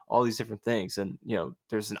 all these different things. And,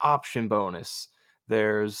 there's an option bonus.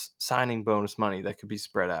 There's signing bonus money that could be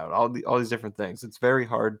spread out. All these different things. It's very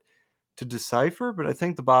hard to decipher, but I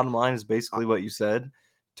think the bottom line is basically what you said,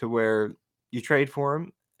 to where you trade for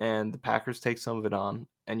him and the Packers take some of it on,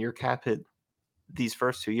 and your cap hit these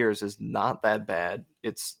first 2 years is not that bad.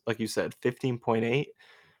 It's, like you said, 15.8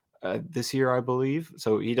 this year, I believe.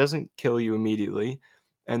 So he doesn't kill you immediately.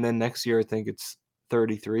 And then next year, I think it's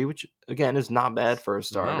 33, which again is not bad for a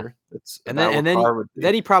starter. No. It's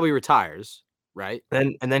then he probably retires, right?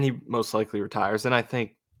 And then he most likely retires. And I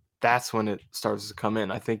think that's when it starts to come in.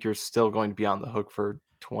 I think you're still going to be on the hook for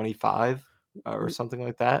 25 or something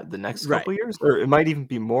like that the next couple years, or it might even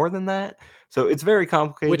be more than that. So it's very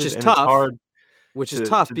complicated, which is and tough. It's hard, which is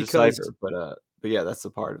tough because, decipher, but yeah, that's the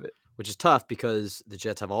part of it. Which is tough because the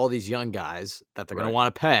Jets have all these young guys that they're going to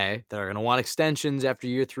want to pay, that are going to want extensions after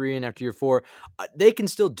year 3 and after year 4. They can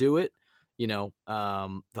still do it. They'll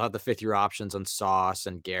have the 5th-year options on Sauce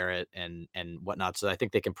and Garrett and whatnot. So I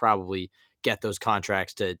think they can probably get those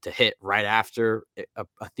contracts to hit right after a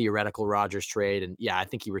theoretical Rodgers trade. And yeah, I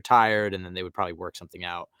think he retired, and then they would probably work something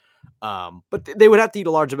out. But they would have to eat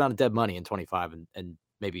a large amount of dead money in 25 and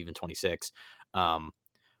maybe even 26.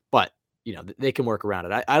 But they can work around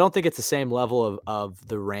it. I don't think it's the same level of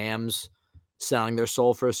the Rams selling their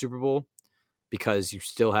soul for a Super Bowl, because you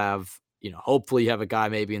still have, hopefully you have a guy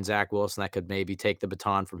maybe in Zach Wilson that could maybe take the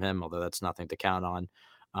baton from him, although that's nothing to count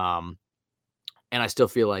on. And I still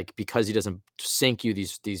feel like because he doesn't sink you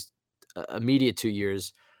these immediate 2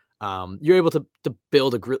 years, you're able to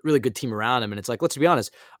build a really good team around him. And it's like, let's be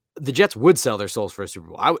honest, the Jets would sell their souls for a Super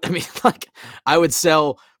Bowl. I would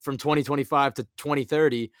sell from 2025 to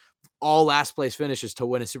 2030 all last place finishes to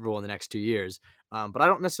win a Super Bowl in the next 2 years. But I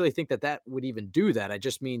don't necessarily think that would even do that. It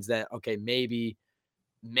just means that, okay, maybe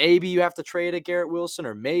you have to trade a Garrett Wilson,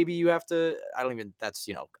 or maybe you have to, that's,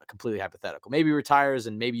 completely hypothetical. Maybe he retires,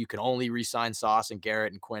 and maybe you can only re-sign Sauce and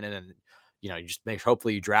Garrett and Quinnen, and, you just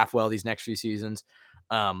hopefully you draft well these next few seasons.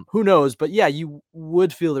 Who knows? But yeah, you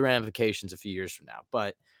would feel the ramifications a few years from now,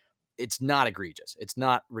 but it's not egregious. It's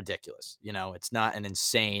not ridiculous. It's not an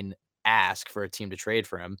insane ask for a team to trade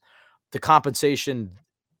for him. The compensation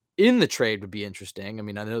in the trade would be interesting. I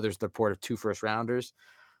mean, I know there's the report of 2 first-rounders.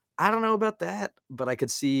 I don't know about that, but I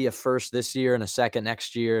could see a first this year and a second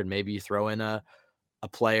next year, and maybe you throw in a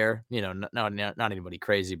player, not anybody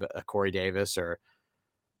crazy, but a Corey Davis, or,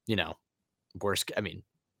 worst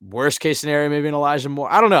case scenario, maybe an Elijah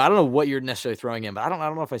Moore. I don't know what you're necessarily throwing in, but I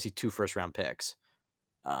don't know if I see 2 first-round picks.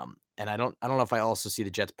 And I don't know if I also see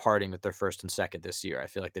the Jets parting with their first and second this year. I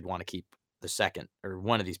feel like they'd want to keep the second or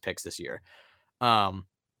one of these picks this year.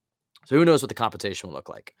 So who knows what the compensation will look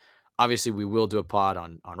like. Obviously, we will do a pod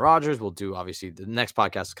on Rodgers. We'll do, obviously, the next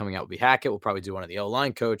podcast coming out will be Hackett. We'll probably do one on the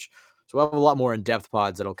O-line coach. So we'll have a lot more in-depth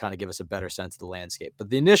pods that'll kind of give us a better sense of the landscape. But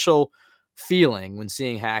the initial feeling when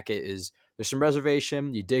seeing Hackett is there's some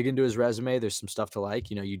reservation. You dig into his resume. There's some stuff to like.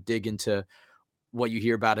 You dig into what you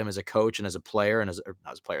hear about him as a coach and as a player and as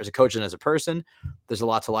a coach and as a person. There's a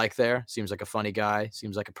lot to like there. Seems like a funny guy.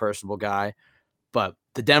 Seems like a personable guy. But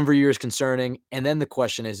the Denver year is concerning. And then the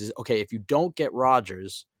question is, okay, if you don't get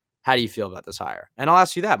Rodgers, how do you feel about this hire? And I'll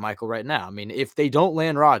ask you that, Michael, right now. I mean, if they don't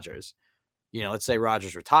land Rodgers, let's say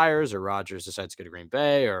Rodgers retires or Rodgers decides to go to Green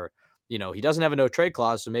Bay or, he doesn't have a no trade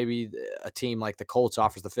clause. So maybe a team like the Colts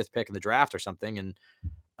offers the 5th pick in the draft or something. And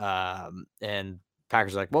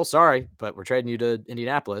Packers are like, well, sorry, but we're trading you to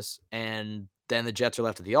Indianapolis. And then the Jets are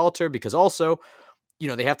left at the altar because also,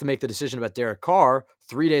 they have to make the decision about Derek Carr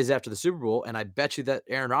 3 days after the Super Bowl. And I bet you that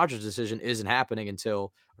Aaron Rodgers' decision isn't happening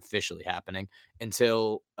until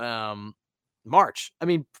March. I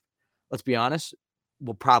mean, let's be honest.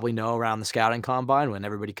 We'll probably know around the scouting combine when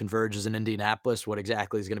everybody converges in Indianapolis what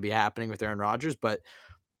exactly is going to be happening with Aaron Rodgers. But,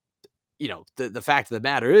 the fact of the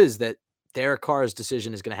matter is that Derek Carr's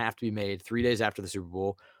decision is going to have to be made 3 days after the Super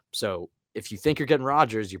Bowl. So if you think you're getting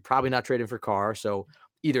Rodgers, you're probably not trading for Carr. So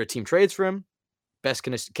either a team trades for him, best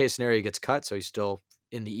case scenario, he gets cut, so he's still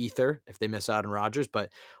in the ether if they miss out on Rodgers. But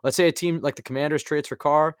let's say a team like the Commanders trades for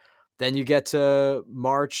Carr, then you get to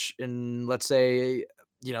March, and let's say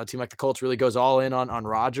a team like the Colts really goes all in on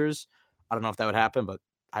Rodgers. I don't know if that would happen, but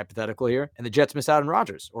hypothetical here, and the Jets miss out on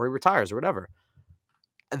Rodgers or he retires or whatever.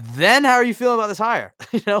 Then how are you feeling about this hire?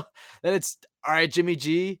 Then it's all right, Jimmy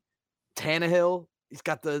G, Tannehill. He's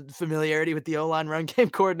got the familiarity with the O-line run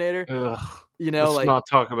game coordinator. Let's not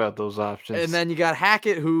talk about those options. And then you got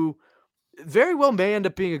Hackett, who very well may end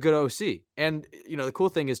up being a good OC. And, the cool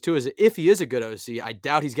thing is, too, is if he is a good OC, I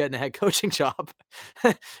doubt he's getting a head coaching job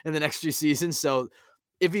in the next few seasons. So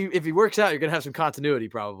if he works out, you're going to have some continuity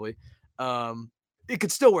probably. It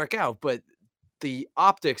could still work out, but the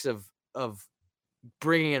optics of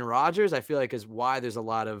bringing in Rodgers, I feel like is why there's a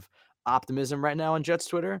lot of optimism right now on Jets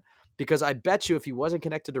Twitter, because I bet you if he wasn't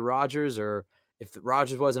connected to Rodgers or if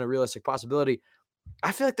Rodgers wasn't a realistic possibility,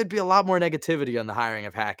 I feel like there'd be a lot more negativity on the hiring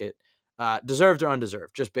of Hackett, deserved or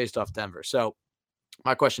undeserved, just based off Denver. So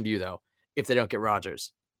my question to you, though, if they don't get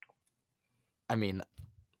Rodgers, I mean,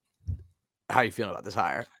 how are you feeling about this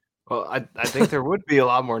hire? Well, I think there would be a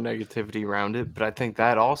lot more negativity around it, but I think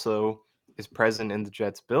that also is present in the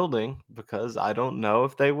Jets building because I don't know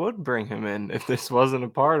if they would bring him in if this wasn't a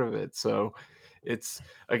part of it. So it's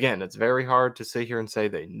very hard to sit here and say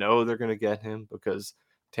they know they're going to get him because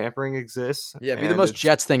tampering exists. Yeah, it'd be the most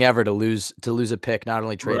Jets thing ever to lose a pick, not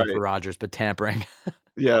only trading for Rodgers, but tampering.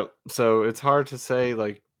 Yeah, so it's hard to say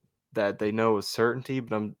like that they know with certainty,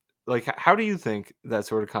 but I'm like, how do you think that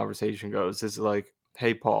sort of conversation goes? Is it like,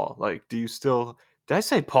 hey, Paul, like, do you still – did I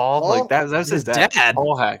say Paul? Like that's his dad,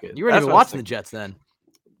 Paul Hackett. You weren't even watching the Jets then.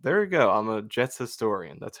 There you go. I'm a Jets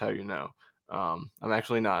historian. That's how you know. I'm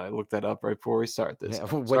actually not. I looked that up right before we start this. Yeah,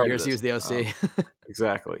 what years he was the OC?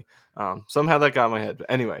 Exactly. Somehow that got in my head. But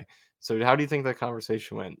anyway, so how do you think that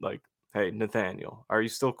conversation went? Like, hey, Nathaniel, are you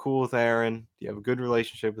still cool with Aaron? Do you have a good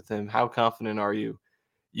relationship with him? How confident are you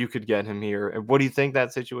could get him here? And what do you think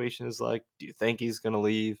that situation is like? Do you think he's going to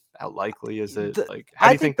leave? How likely is it? How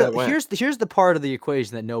do you think that went? Here's the part of the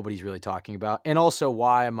equation that nobody's really talking about, and also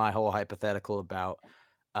why my whole hypothetical about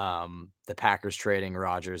the Packers trading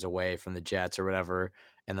Rodgers away from the Jets or whatever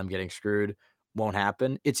and them getting screwed won't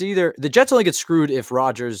happen. It's either the Jets only get screwed if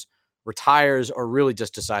Rodgers retires or really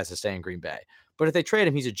just decides to stay in Green Bay. But if they trade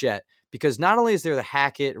him, he's a Jet because not only is there the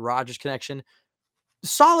Hackett-Rodgers connection,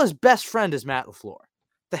 Saleh's best friend is Matt LaFleur,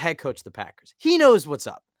 the head coach of the Packers. He knows what's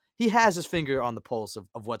up. He has his finger on the pulse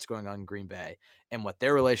of what's going on in Green Bay and what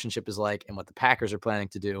their relationship is like and what the Packers are planning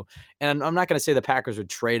to do. And I'm not going to say the Packers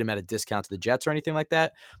would trade him at a discount to the Jets or anything like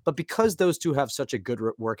that, but because those two have such a good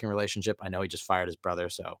working relationship, I know he just fired his brother,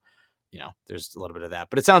 so there's a little bit of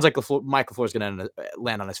that. But it sounds like Mike LaFleur is going to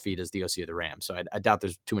land on his feet as the OC of the Rams, so I doubt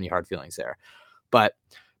there's too many hard feelings there. But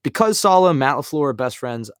because Saleh and Matt LaFleur are best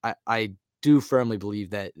friends, I do firmly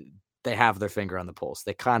believe that they have their finger on the pulse.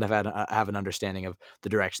 They kind of have an understanding of the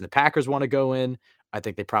direction the Packers want to go in. I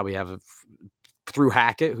think they probably have, through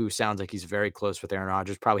Hackett, who sounds like he's very close with Aaron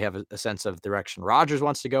Rodgers, probably have a sense of direction Rodgers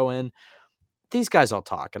wants to go in. These guys all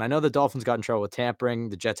talk. And I know the Dolphins got in trouble with tampering.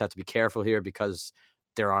 The Jets have to be careful here because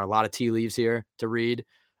there are a lot of tea leaves here to read.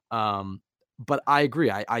 But I agree.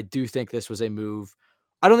 I do think this was a move.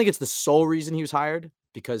 I don't think it's the sole reason he was hired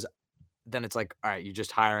because then it's like, all right, you're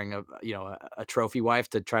just hiring a trophy wife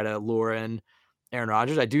to try to lure in Aaron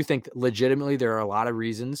Rodgers. I do think legitimately there are a lot of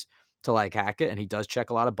reasons to like Hackett, and he does check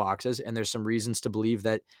a lot of boxes. And there's some reasons to believe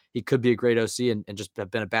that he could be a great OC and just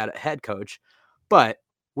have been a bad head coach. But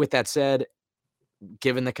with that said,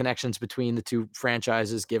 given the connections between the two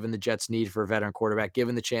franchises, given the Jets' need for a veteran quarterback,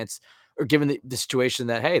 given the chance, or given the situation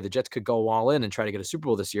that, hey, the Jets could go all in and try to get a Super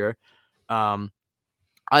Bowl this year,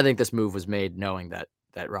 I think this move was made knowing that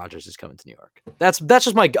Rodgers is coming to New York. That's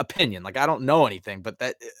just my opinion. Like, I don't know anything, but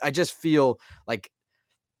that I just feel like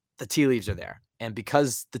the tea leaves are there. And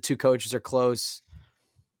because the two coaches are close,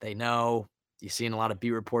 they know. You've seen a lot of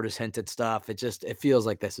beat reporters hint at stuff. It feels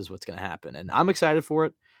like this is what's going to happen. And I'm excited for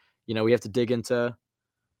it. We have to dig into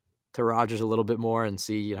Rodgers a little bit more and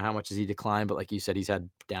see, how much has he declined. But like you said, he's had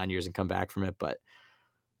down years and come back from it. But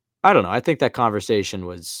I don't know. I think that conversation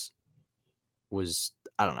was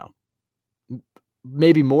I don't know,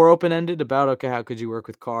 maybe more open-ended about, okay, how could you work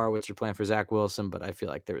with Carr? What's your plan for Zach Wilson? But I feel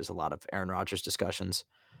like there was a lot of Aaron Rodgers discussions.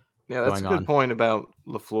 Yeah, that's a good point about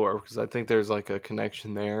LaFleur, because I think there's like a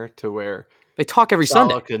connection there to where they talk every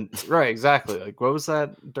Sunday. Right, exactly. Like, what was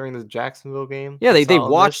that during the Jacksonville game? Yeah, they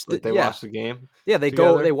watched watch the game. Yeah,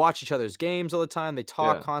 they watch each other's games all the time. They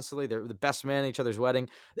talk constantly. They're the best man at each other's wedding.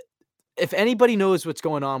 If anybody knows what's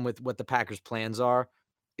going on with what the Packers' plans are,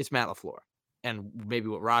 it's Matt LaFleur, and maybe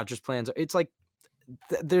what Rodgers' plans are. It's like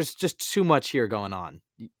there's just too much here going on.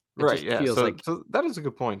 Right, yeah. So that is a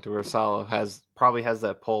good point, to where Saleh probably has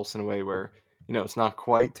that pulse in a way where, it's not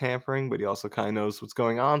quite tampering, but he also kind of knows what's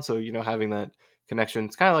going on. So, having that connection,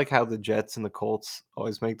 it's kind of like how the Jets and the Colts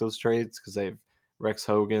always make those trades, because they have Rex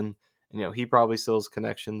Hogan, and, he probably still has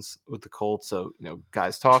connections with the Colts. So,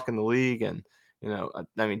 guys talk in the league, and,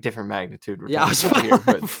 different magnitude. Yeah, here,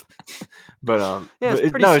 but it's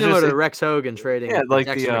pretty similar to Rex Hogan trading. Yeah, like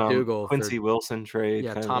Dexter the McDougal Quincy Wilson trade.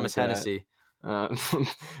 Yeah, Thomas Hennessy. But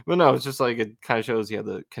no, it's just like, it kind of shows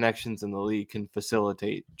the connections in the league can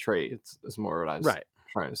facilitate trades. Is more what I was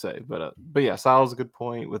trying to say. But yeah, Sal's a good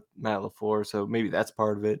point with Matt LaFleur, so maybe that's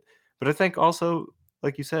part of it. But I think also,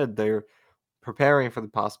 like you said, they're preparing for the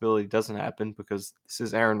possibility it doesn't happen, because this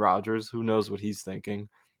is Aaron Rodgers. Who knows what he's thinking?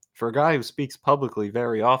 For a guy who speaks publicly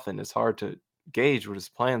very often, it's hard to gauge what his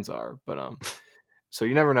plans are. But so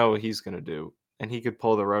you never know what he's going to do, and he could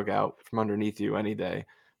pull the rug out from underneath you any day.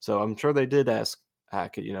 So I'm sure they did ask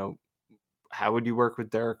Hackett, how would you work with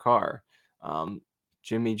Derek Carr,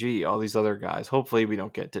 Jimmy G, all these other guys. Hopefully we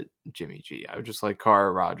don't get to Jimmy G. I would just like Carr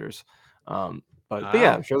or Rodgers. But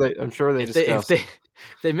yeah, I'm sure they discussed. If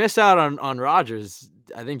they miss out on Rodgers,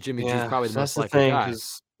 I think Jimmy G is probably the most likely guy.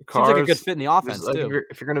 Seems like a good fit in the offense too.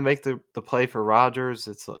 If you're going to make the play for Rodgers,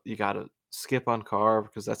 you got to skip on Carr,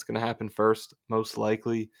 because that's going to happen first, most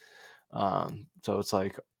likely. So it's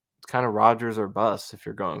like, it's kind of Rodgers or bust if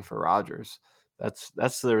you're going for Rodgers. That's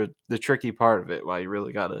the tricky part of it, why you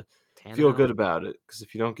really got to feel good about it, because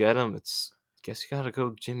if you don't get him, I guess you got to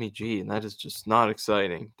go Jimmy G, and that is just not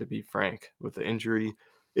exciting, to be frank, with the injury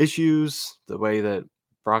issues, the way that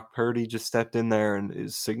Brock Purdy just stepped in there and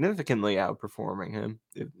is significantly outperforming him.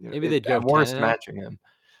 Maybe they'd go worst matching him.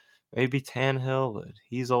 Maybe Tannehill, but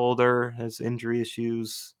he's older, has injury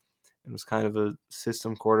issues, and was kind of a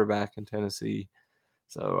system quarterback in Tennessee.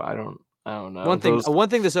 So I don't know. One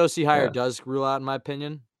thing this OC hire does rule out, in my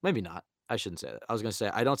opinion, maybe not. I shouldn't say that. I was going to say,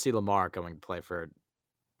 I don't see Lamar going to play for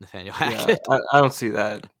Nathaniel Hackett. Yeah, I don't see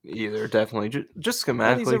that either. Definitely, just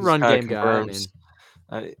schematically, he's a run game guy.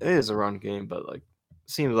 It is a run game, but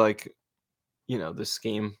seems like this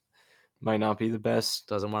scheme might not be the best.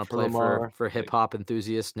 Doesn't want to play for hip hop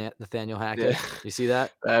enthusiast Nathaniel Hackett. Yeah. You see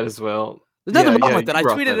that? That as well. There's nothing wrong with that. I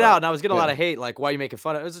tweeted it out, and I was getting a lot of hate. Like, why are you making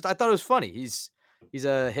fun of it? I thought it was funny. He's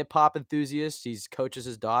a hip hop enthusiast. He coaches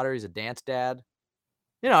his daughter. He's a dance dad.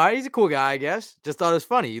 He's a cool guy, I guess. Just thought it was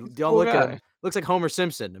funny. You don't look at him. Looks like Homer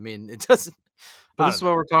Simpson. I mean, it doesn't. But this is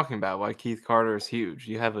what we're talking about. Why Keith Carter is huge.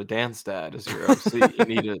 You have a dance dad as your OC. You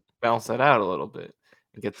need to balance that out a little bit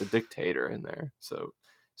and get the dictator in there. So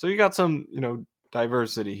you got some,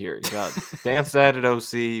 diversity here. You got dance dad at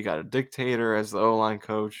OC. You got a dictator as the O-line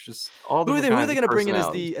coach. Just all the. Who are they going to bring in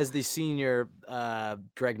as the senior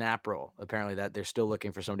Greg Knapp role? Apparently, that they're still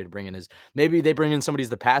looking for somebody to bring in. Maybe they bring in somebody as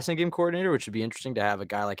the passing game coordinator, which would be interesting to have a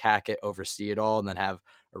guy like Hackett oversee it all, and then have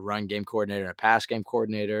a run game coordinator and a pass game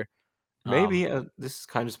coordinator. Maybe this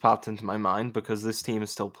kind of just popped into my mind because this team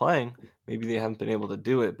is still playing. Maybe they haven't been able to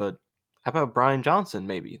do it, but how about Brian Johnson?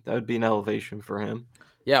 Maybe that would be an elevation for him.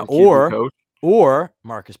 Yeah, or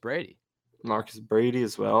Marcus Brady. Marcus Brady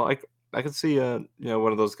as well. I could see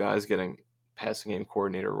one of those guys getting passing game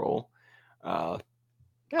coordinator role. I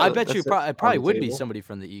bet you it probably would be somebody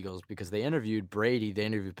from the Eagles because they interviewed Brady, they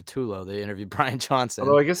interviewed Patullo, they interviewed Brian Johnson.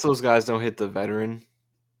 Although I guess those guys don't hit the veteran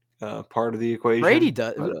part of the equation. Brady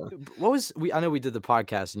does. But, I know we did the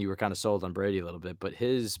podcast and you were kind of sold on Brady a little bit, but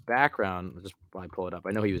his background, just while I pull it up,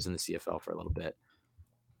 I know he was in the CFL for a little bit,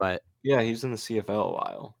 but yeah, he was in the CFL a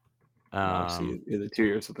while. Obviously, the 2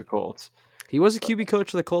 years with the Colts. he was a QB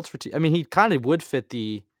coach for the Colts I mean, he kind of would fit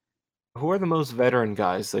the. Who are the most veteran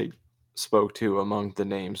guys they spoke to among the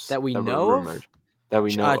names that we were know rumored? of? That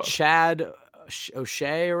we know of. Chad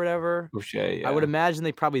O'Shea or whatever. O'Shea, yeah. I would imagine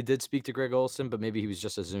they probably did speak to Greg Olsen, but maybe he was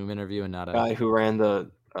just a Zoom interview and not a guy who ran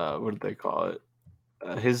the what did they call it?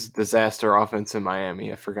 His disaster offense in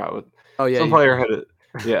Miami. I forgot what. Oh yeah, some player had it.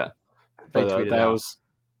 Yeah, but that out. was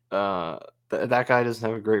that guy doesn't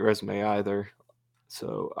have a great resume either.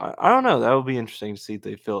 So I don't know. That would be interesting to see if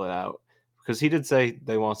they fill it out, because he did say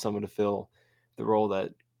they want someone to fill the role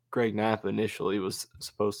that Greg Knapp initially was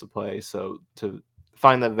supposed to play. So to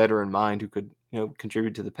find that veteran mind who could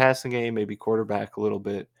contribute to the passing game, maybe quarterback a little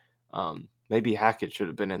bit. Maybe Hackett should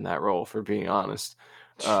have been in that role, for being honest.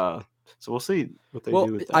 So we'll see what they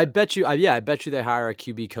do with that. I bet you they hire a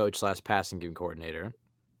QB coach / passing game coordinator.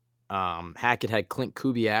 Hackett had Clint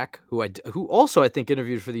Kubiak, who also I think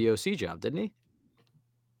interviewed for the OC job, didn't he?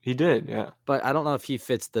 He did, yeah. But I don't know if he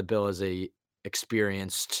fits the bill as a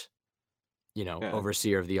experienced,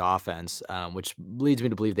 overseer of the offense, which leads me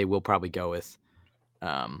to believe they will probably go with.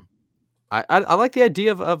 I like the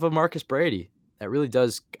idea of a Marcus Brady. That really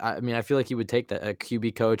does. I mean, I feel like he would take a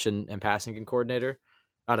QB coach and passing game coordinator.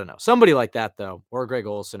 I don't know, somebody like that though, or Greg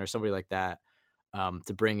Olsen or somebody like that,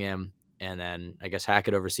 to bring him, and then I guess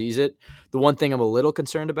Hackett oversees it. The one thing I'm a little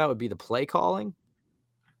concerned about would be the play calling,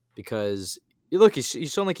 because look, he's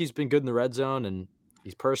shown like he's been good in the red zone and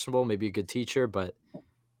he's personable, maybe a good teacher, but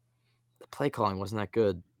the play calling wasn't that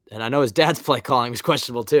good. And I know his dad's play calling was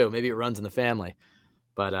questionable too. Maybe it runs in the family.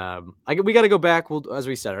 But we got to go back. As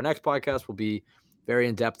we said, our next podcast will be very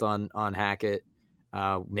in depth on Hackett.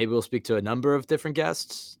 Maybe we'll speak to a number of different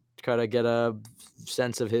guests to try to get a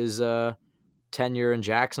sense of his tenure in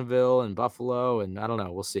Jacksonville and Buffalo, and I don't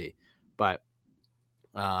know. We'll see. But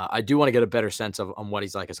I do want to get a better sense on what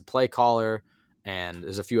he's like as a play caller, and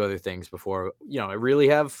there's a few other things before I really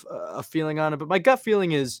have a feeling on it. But my gut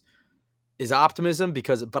feeling is optimism,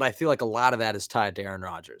 but I feel like a lot of that is tied to Aaron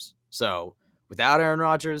Rodgers. So without Aaron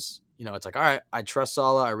Rodgers, it's like, all right, I trust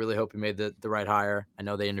Saleh. I really hope he made the right hire. I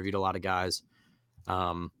know they interviewed a lot of guys.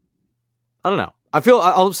 I don't know.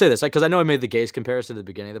 I'll say this because I know I made the Gase comparison at the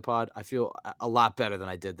beginning of the pod. I feel a lot better than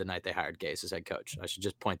I did the night they hired Gase as head coach. I should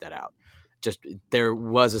just point that out. Just there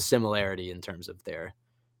was a similarity in terms of their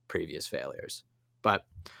previous failures. But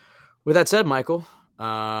with that said, Michael,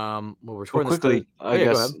 we're recording quickly. I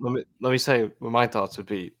guess let me say what my thoughts would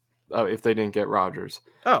be if they didn't get Rodgers.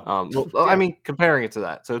 I mean, comparing it to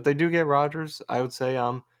that. So if they do get Rodgers, I would say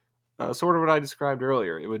sort of what I described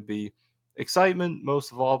earlier. It would be excitement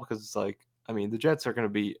most of all, because it's like, I mean, the Jets are going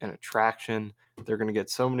to be an attraction. They're going to get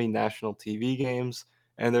so many national TV games,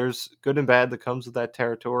 and there's good and bad that comes with that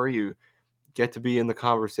territory. You get to be in the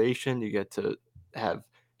conversation. You get to have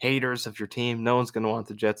haters of your team. No one's going to want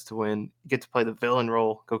the Jets to win. You get to play the villain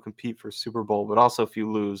role, go compete for Super Bowl, but also if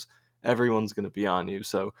you lose, everyone's going to be on you.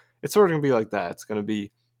 So it's sort of going to be like that. It's going to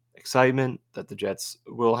be excitement that the Jets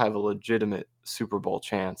will have a legitimate Super Bowl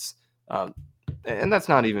chance. And that's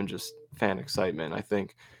not even just fan excitement. I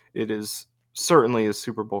think it is certainly a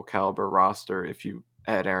Super Bowl caliber roster if you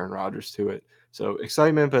add Aaron Rodgers to it. So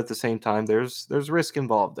excitement, but at the same time, there's risk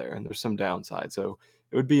involved there, and there's some downside. So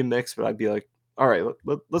it would be a mix, but I'd be like, all right,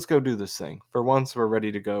 let's go do this thing. For once, we're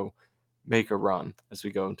ready to go make a run as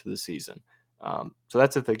we go into the season. So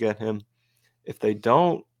that's if they get him. If they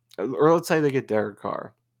don't, or let's say they get Derek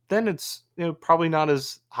Carr, then it's probably not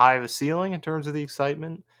as high of a ceiling in terms of the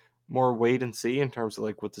excitement. More wait and see in terms of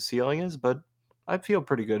like what the ceiling is, but I feel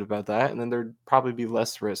pretty good about that. And then there'd probably be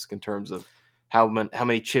less risk in terms of how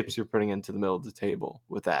many chips you're putting into the middle of the table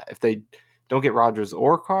with that. If they don't get Rodgers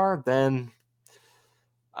or Carr, then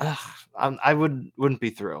I wouldn't be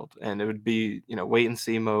thrilled, and it would be wait and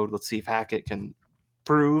see mode. Let's see if Hackett can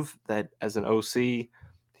prove that as an OC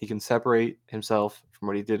he can separate himself from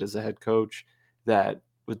what he did as a head coach. That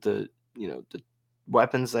with the the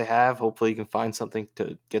weapons they have, hopefully he can find something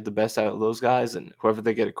to get the best out of those guys, and whoever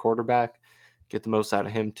they get a quarterback, get the most out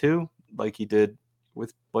of him too, like he did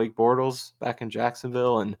with Blake Bortles back in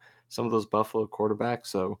Jacksonville and some of those Buffalo quarterbacks.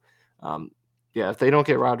 So if they don't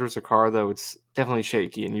get Rodgers or Carr, though, it's definitely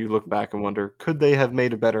shaky. And you look back and wonder, could they have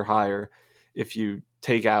made a better hire if you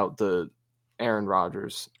take out the Aaron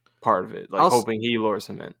Rodgers part of it, like hoping he lures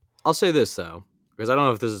him in? I'll say this, though, because I don't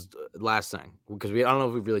know if this is the last thing, because I don't know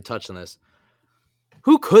if we've really touched on this.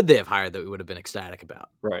 Who could they have hired that we would have been ecstatic about?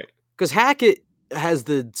 Right. Because Hackett, has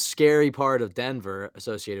the scary part of Denver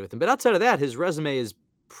associated with him. But outside of that, his resume is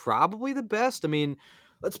probably the best. I mean,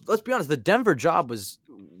 let's be honest. The Denver job was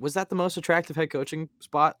that the most attractive head coaching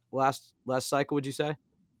spot last cycle? Would you say?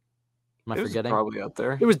 Am I forgetting? Was probably up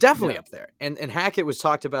there. It was definitely up there. And Hackett was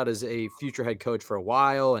talked about as a future head coach for a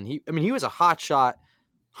while. And he was a hot shot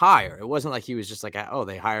hire. It wasn't like he was just like, oh,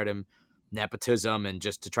 they hired him nepotism and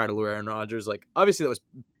just to try to lure Aaron Rodgers. Like, obviously that was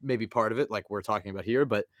maybe part of it, like we're talking about here,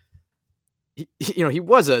 but he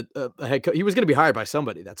was a head coach. He was going to be hired by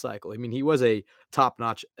somebody that cycle. I mean, he was a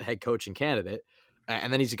top-notch head coaching candidate.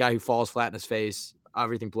 And then he's a guy who falls flat in his face.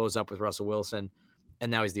 Everything blows up with Russell Wilson. And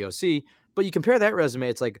now he's the OC. But you compare that resume,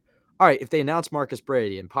 it's like, all right, if they announce Marcus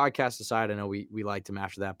Brady, and podcast aside, I know we liked him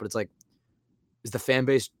after that, but it's like, is the fan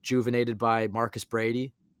base juvenated by Marcus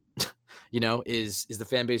Brady? Is the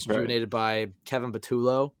fan base rejuvenated by Kevin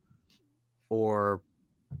Patullo or,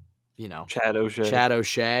 Chad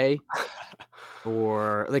O'Shea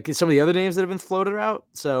or like some of the other names that have been floated out?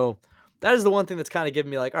 So that is the one thing that's kind of giving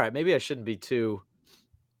me like, all right, maybe I shouldn't be too,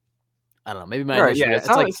 I don't know. Maybe my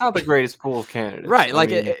it's not the greatest pool of candidates, right?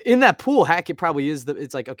 Like in that pool, Hackett probably is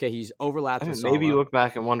it's like, okay, he's overlapped. Maybe you look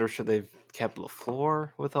back and wonder, should they've kept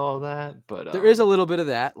LaFleur with all that? But there is a little bit of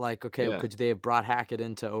that. Like, okay, could they have brought Hackett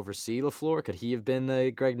in to oversee LaFleur? Could he have been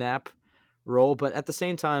the Greg Knapp role? But at the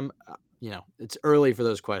same time, it's early for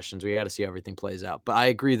those questions. We got to see how everything plays out. But I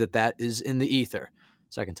agree that is in the ether.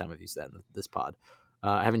 Second time I've used that in this pod.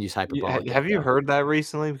 I haven't used hyperbolic. Have you heard that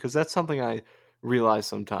recently? Because that's something I realize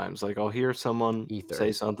sometimes. Like I'll hear someone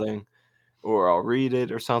say something, or I'll read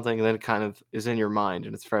it or something, and then it kind of is in your mind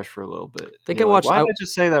and it's fresh for a little bit. Why did I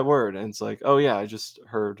just say that word? And it's like, oh yeah, I just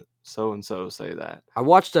heard so and so say that. I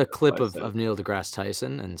watched a clip of Neil deGrasse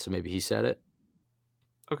Tyson, and so maybe he said it.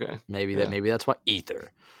 Okay. Maybe that's why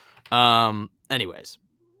ether. Anyways.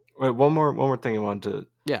 Wait, one more thing I wanted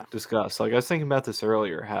to discuss. Like I was thinking about this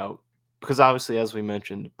earlier, because obviously, as we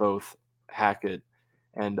mentioned, both Hackett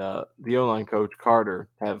and the O-line coach Carter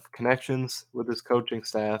have connections with his coaching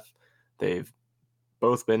staff. They've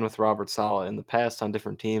both been with Robert Saleh in the past on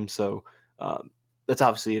different teams, so that's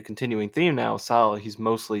obviously a continuing theme now. Saleh, he's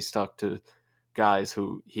mostly stuck to guys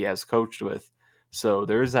who he has coached with, so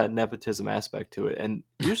there is that nepotism aspect to it, and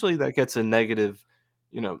usually that gets a negative,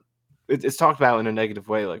 it's talked about in a negative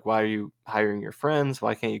way, like why are you hiring your friends?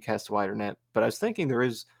 Why can't you cast a wider net? But I was thinking there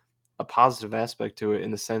is a positive aspect to it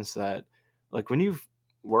in the sense that, like, when you've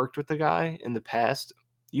worked with the guy in the past,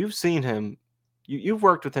 you've seen him, you've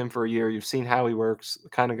worked with him for a year, you've seen how he works, the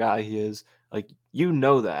kind of guy he is, like,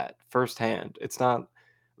 that firsthand. It's not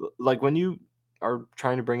like when you are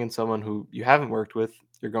trying to bring in someone who you haven't worked with,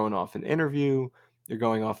 you're going off an interview, you're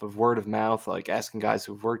going off of word of mouth, like asking guys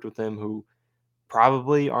who've worked with him who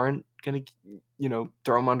probably aren't going to,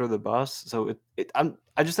 throw him under the bus. So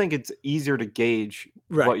I just think it's easier to gauge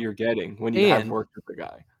what you're getting when you have worked with the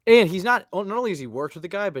guy. And he's not only has he worked with the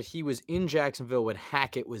guy, but he was in Jacksonville when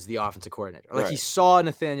Hackett was the offensive coordinator. Like he saw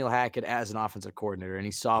Nathaniel Hackett as an offensive coordinator, and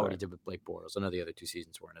he saw what he did with Blake Bortles. I know the other two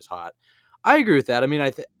seasons weren't as hot. I agree with that. I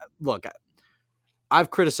mean, look, I've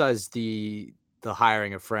criticized the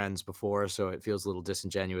hiring of friends before, so it feels a little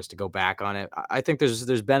disingenuous to go back on it. I think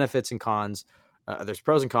there's benefits and cons. There's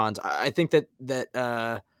pros and cons. I think that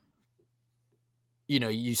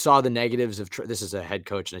you saw the negatives of this is a head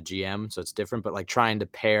coach and a GM, so it's different. But like trying to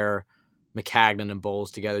pair Maccagnan and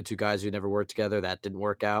Bowles together, two guys who never worked together, that didn't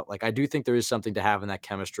work out. Like I do think there is something to having that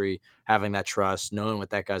chemistry, having that trust, knowing what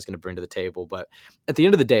that guy's going to bring to the table. But at the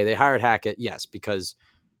end of the day, they hired Hackett, yes, because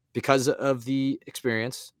of the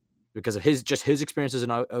experience, because of his experience as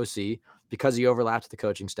an OC, because he overlaps the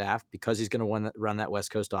coaching staff, because he's going to run that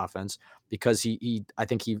West Coast offense, because I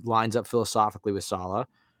think he lines up philosophically with Saleh.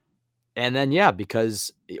 And then,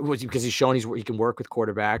 because he's shown he can work with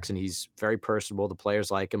quarterbacks and he's very personable. The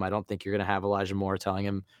players like him. I don't think you're going to have Elijah Moore telling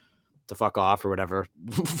him to fuck off or whatever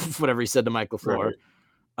he said to Mike LaFleur.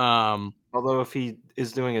 Right. Although if he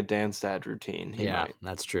is doing a Dan Stad routine, he might.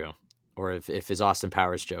 That's true. Or if his Austin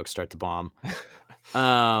Powers jokes start to bomb.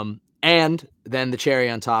 And then the cherry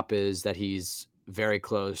on top is that he's very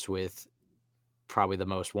close with probably the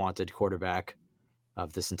most wanted quarterback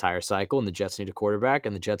of this entire cycle, and the Jets need a quarterback,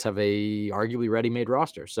 and the Jets have a arguably ready-made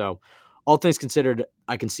roster. So all things considered,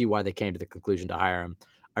 I can see why they came to the conclusion to hire him.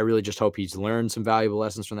 I really just hope he's learned some valuable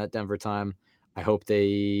lessons from that Denver time. I hope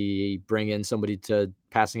they bring in somebody to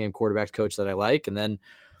passing game quarterbacks coach that I like. And then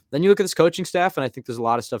you look at this coaching staff, and I think there's a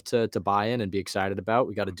lot of stuff to buy in and be excited about.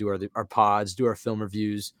 We got to do our pods, do our film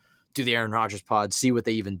reviews, do the Aaron Rodgers pods, see what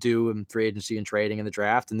they even do in free agency and trading in the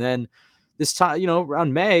draft. And then this time,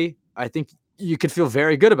 around May, I think you could feel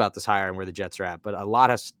very good about this hire and where the Jets are at, but a lot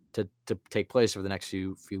has to take place over the next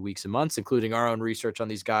few weeks and months, including our own research on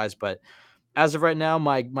these guys. But as of right now,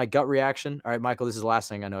 my gut reaction. All right, Michael, this is the last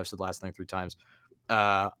thing. I know I've said the last thing 3 times.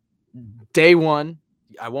 Day one,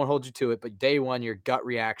 I won't hold you to it, but day one, your gut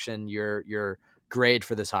reaction, your grade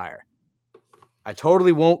for this hire. I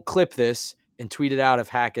totally won't clip this and tweet it out if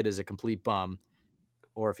Hackett is a complete bum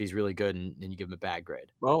or if he's really good and you give him a bad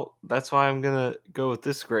grade. Well, that's why I'm going to go with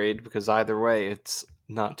this grade, because either way, it's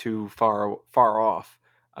not too far off.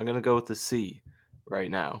 I'm going to go with the C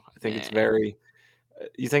right now. I think it's very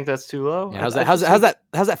 – you think that's too low? Yeah, how's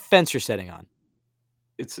that fence you're sitting on?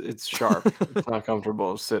 It's sharp. It's not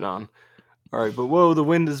comfortable to sit on. All right, but whoa, the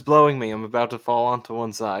wind is blowing me. I'm about to fall onto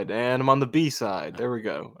one side, and I'm on the B side. There we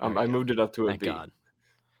go. I moved it up to a Thank B. God.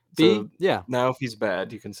 So B, yeah. now if he's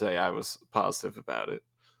bad, you can say I was positive about it.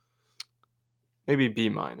 Maybe B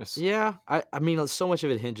minus. Yeah, I mean, so much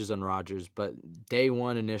of it hinges on Rodgers, but day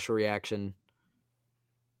one initial reaction,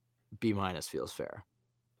 B minus feels fair.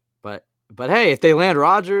 But hey, if they land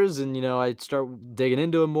Rodgers and I start digging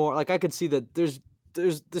into him more, like I could see that there's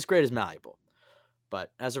this grade is malleable.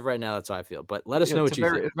 But as of right now, that's how I feel. But let us know what you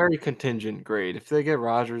think. It's a very contingent grade. If they get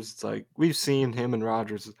Rodgers, it's like we've seen him and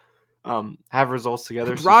Rodgers have results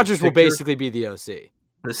together. So Rodgers will basically be the OC.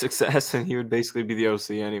 The success, and he would basically be the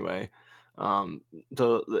OC anyway.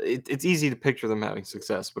 It's easy to picture them having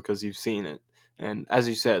success because you've seen it. And as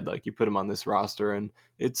you said, like you put him on this roster, and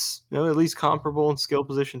it's at least comparable in skill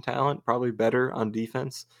position talent, probably better on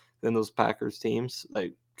defense than those Packers teams.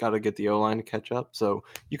 Like, got to get the O-line to catch up. So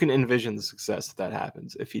you can envision the success if that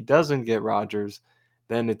happens. If he doesn't get Rodgers,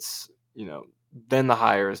 then it's, then the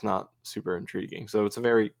hire is not super intriguing. So it's a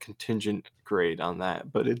very contingent grade on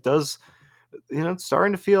that. But it does, it's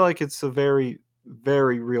starting to feel like it's a very,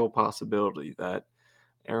 very real possibility that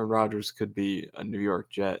Aaron Rodgers could be a New York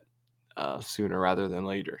Jet sooner rather than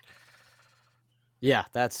later. Yeah,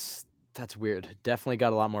 that's weird. Definitely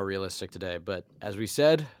got a lot more realistic today. But as we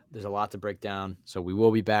said, there's a lot to break down. So we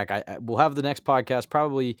will be back. We'll have the next podcast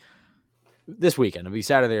probably this weekend. It'll be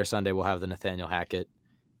Saturday or Sunday. We'll have the Nathaniel Hackett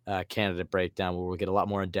candidate breakdown where we'll get a lot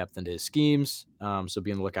more in depth into his schemes. So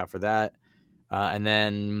be on the lookout for that. And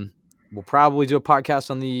then we'll probably do a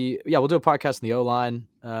podcast on the O-line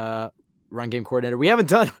run game coordinator. We haven't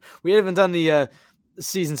done the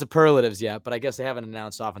season superlatives yet, but I guess they haven't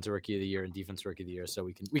announced offensive rookie of the year and defense rookie of the year, so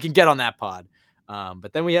we can get on that pod.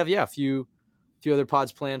 But then we have a few other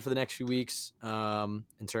pods planned for the next few weeks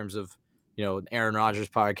in terms of an Aaron Rodgers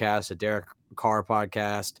podcast, a Derek Carr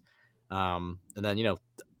podcast, and then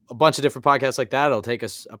a bunch of different podcasts like that. It'll take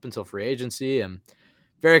us up until free agency, and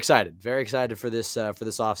very excited for this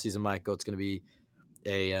offseason, Michael. It's going to be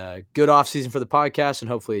a good offseason for the podcast and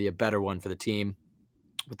hopefully a better one for the team.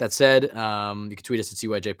 With that said, you can tweet us at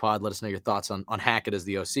CYJ Pod. Let us know your thoughts on Hackett as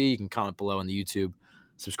the OC. You can comment below on the YouTube.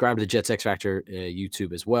 Subscribe to the Jets X Factor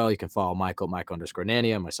YouTube as well. You can follow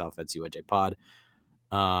Michael_Nania, myself at CYJ Pod.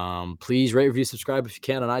 Please rate, review, subscribe if you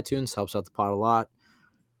can on iTunes. Helps out the pod a lot.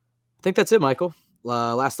 I think that's it, Michael.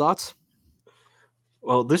 Last thoughts?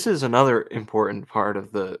 Well, this is another important part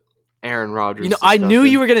of the Aaron Rodgers. I knew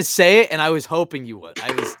you were going to say it, and I was hoping you would.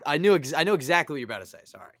 I know exactly what you're about to say.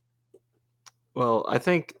 Sorry. Well, I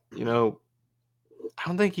think, I don't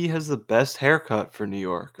think he has the best haircut for New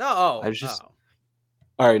York. No. All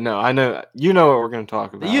right, no, I know. You know what we're going to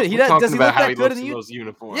talk about. Does he look that good in those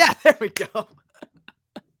uniforms. Yeah, there we go.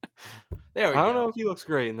 I don't know if he looks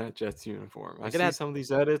great in that Jets uniform. I see some of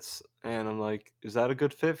these edits, and I'm like, is that a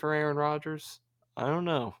good fit for Aaron Rodgers? I don't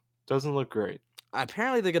know. Doesn't look great.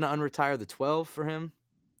 Apparently, they're going to unretire the 12 for him.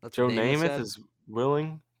 That's Joe Namath is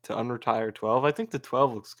willing to unretire 12. I think the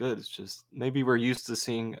 12 looks good. It's just maybe we're used to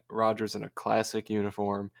seeing Rodgers in a classic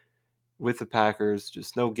uniform with the Packers.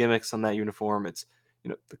 Just no gimmicks on that uniform. It's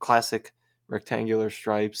the classic rectangular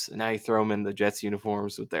stripes, and now you throw them in the Jets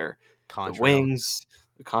uniforms with their the wings,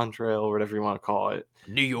 the contrail, whatever you want to call it.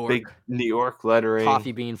 New York, big New York lettering,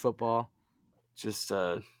 coffee bean football. Just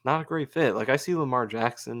not a great fit. Like I see Lamar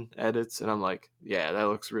Jackson edits, and I'm like, yeah, that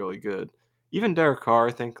looks really good. Even Derek Carr,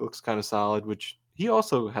 I think, looks kind of solid, which he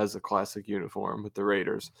also has a classic uniform with the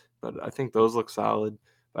Raiders, but I think those look solid.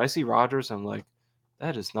 But I see Rodgers, I'm like,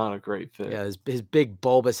 that is not a great fit. Yeah, his big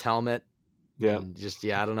bulbous helmet. Yeah.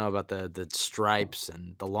 I don't know about the stripes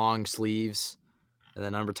and the long sleeves, and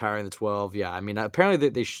then unretiring the 12. Yeah, I mean, apparently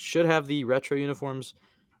they should have the retro uniforms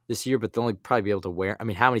this year, but they'll only probably be able to wear. I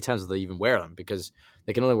mean, how many times will they even wear them? Because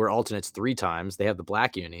they can only wear alternates 3 times. They have the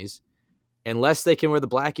black unis, unless they can wear the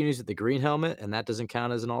black unis with the green helmet, and that doesn't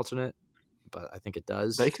count as an alternate. But I think it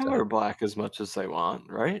does. They can wear black as much as they want,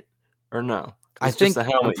 right? Or no? I think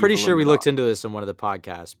I'm pretty sure we looked into this on one of the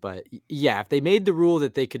podcasts, but yeah, if they made the rule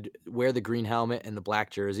that they could wear the green helmet and the black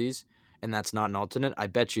jerseys, and that's not an alternate, I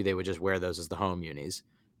bet you they would just wear those as the home unis,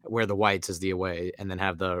 wear the whites as the away, and then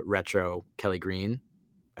have the retro Kelly Green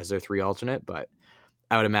as their 3 alternate. But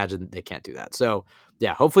I would imagine they can't do that. So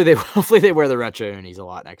yeah, hopefully they wear the retro unis a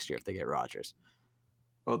lot next year if they get Rodgers.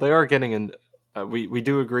 Well, they are getting in. We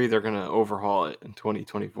do agree they're going to overhaul it in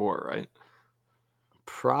 2024, right?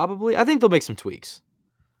 Probably. I think they'll make some tweaks.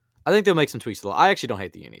 I actually don't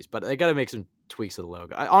hate the unis, but they got to make some tweaks to the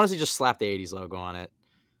logo. I honestly just slap the 80s logo on it.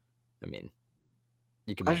 I mean,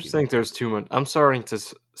 you can. I just think there's too much. I'm starting to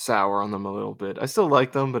sour on them a little bit. I still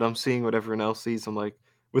like them, but I'm seeing what everyone else sees. I'm like,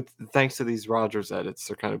 thanks to these Rodgers edits,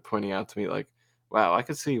 they're kind of pointing out to me like, wow, I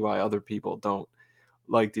could see why other people don't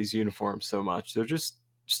like these uniforms so much. They're just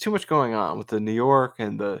too much going on with the New York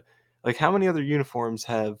and the like. How many other uniforms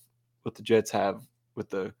have what the Jets have with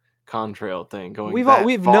the contrail thing going? We've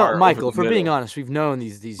known, Michael. If we're being honest, we've known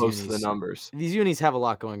these close unis. to the numbers. These unis have a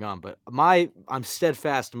lot going on, but I'm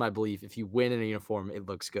steadfast in my belief. If you win in a uniform, it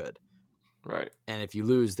looks good, right? And if you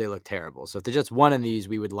lose, they look terrible. So if the Jets won in these,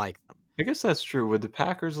 we would like them. I guess that's true. Would the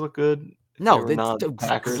Packers look good? No,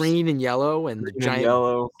 the green and yellow and the giant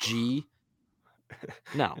yellow G.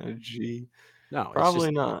 No, G. No,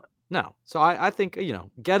 probably not. No. So I think,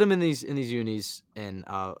 get him in these unis, and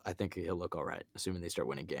I think he'll look all right, assuming they start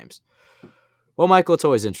winning games. Well, Michael, it's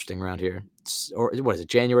always interesting around here. What is it,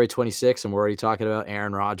 January 26th, and we're already talking about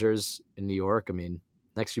Aaron Rodgers in New York. I mean,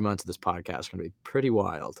 next few months of this podcast are going to be pretty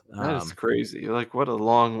wild. That is crazy. Like, what a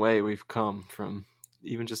long way we've come from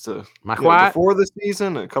even just before the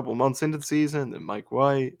season, a couple months into the season, and Mike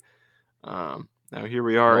White. Now here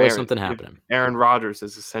we are. Always something happening. Aaron Rodgers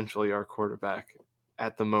is essentially our quarterback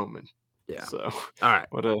at the moment. Yeah. So, all right.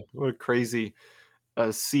 What a crazy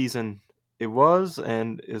season it was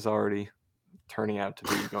and is already turning out to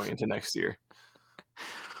be going into next year.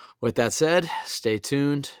 With that said, stay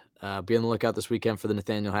tuned. Be on the lookout this weekend for the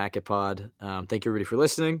Nathaniel Hackett pod. Thank you, everybody, for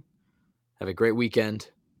listening. Have a great weekend.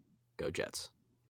 Go Jets.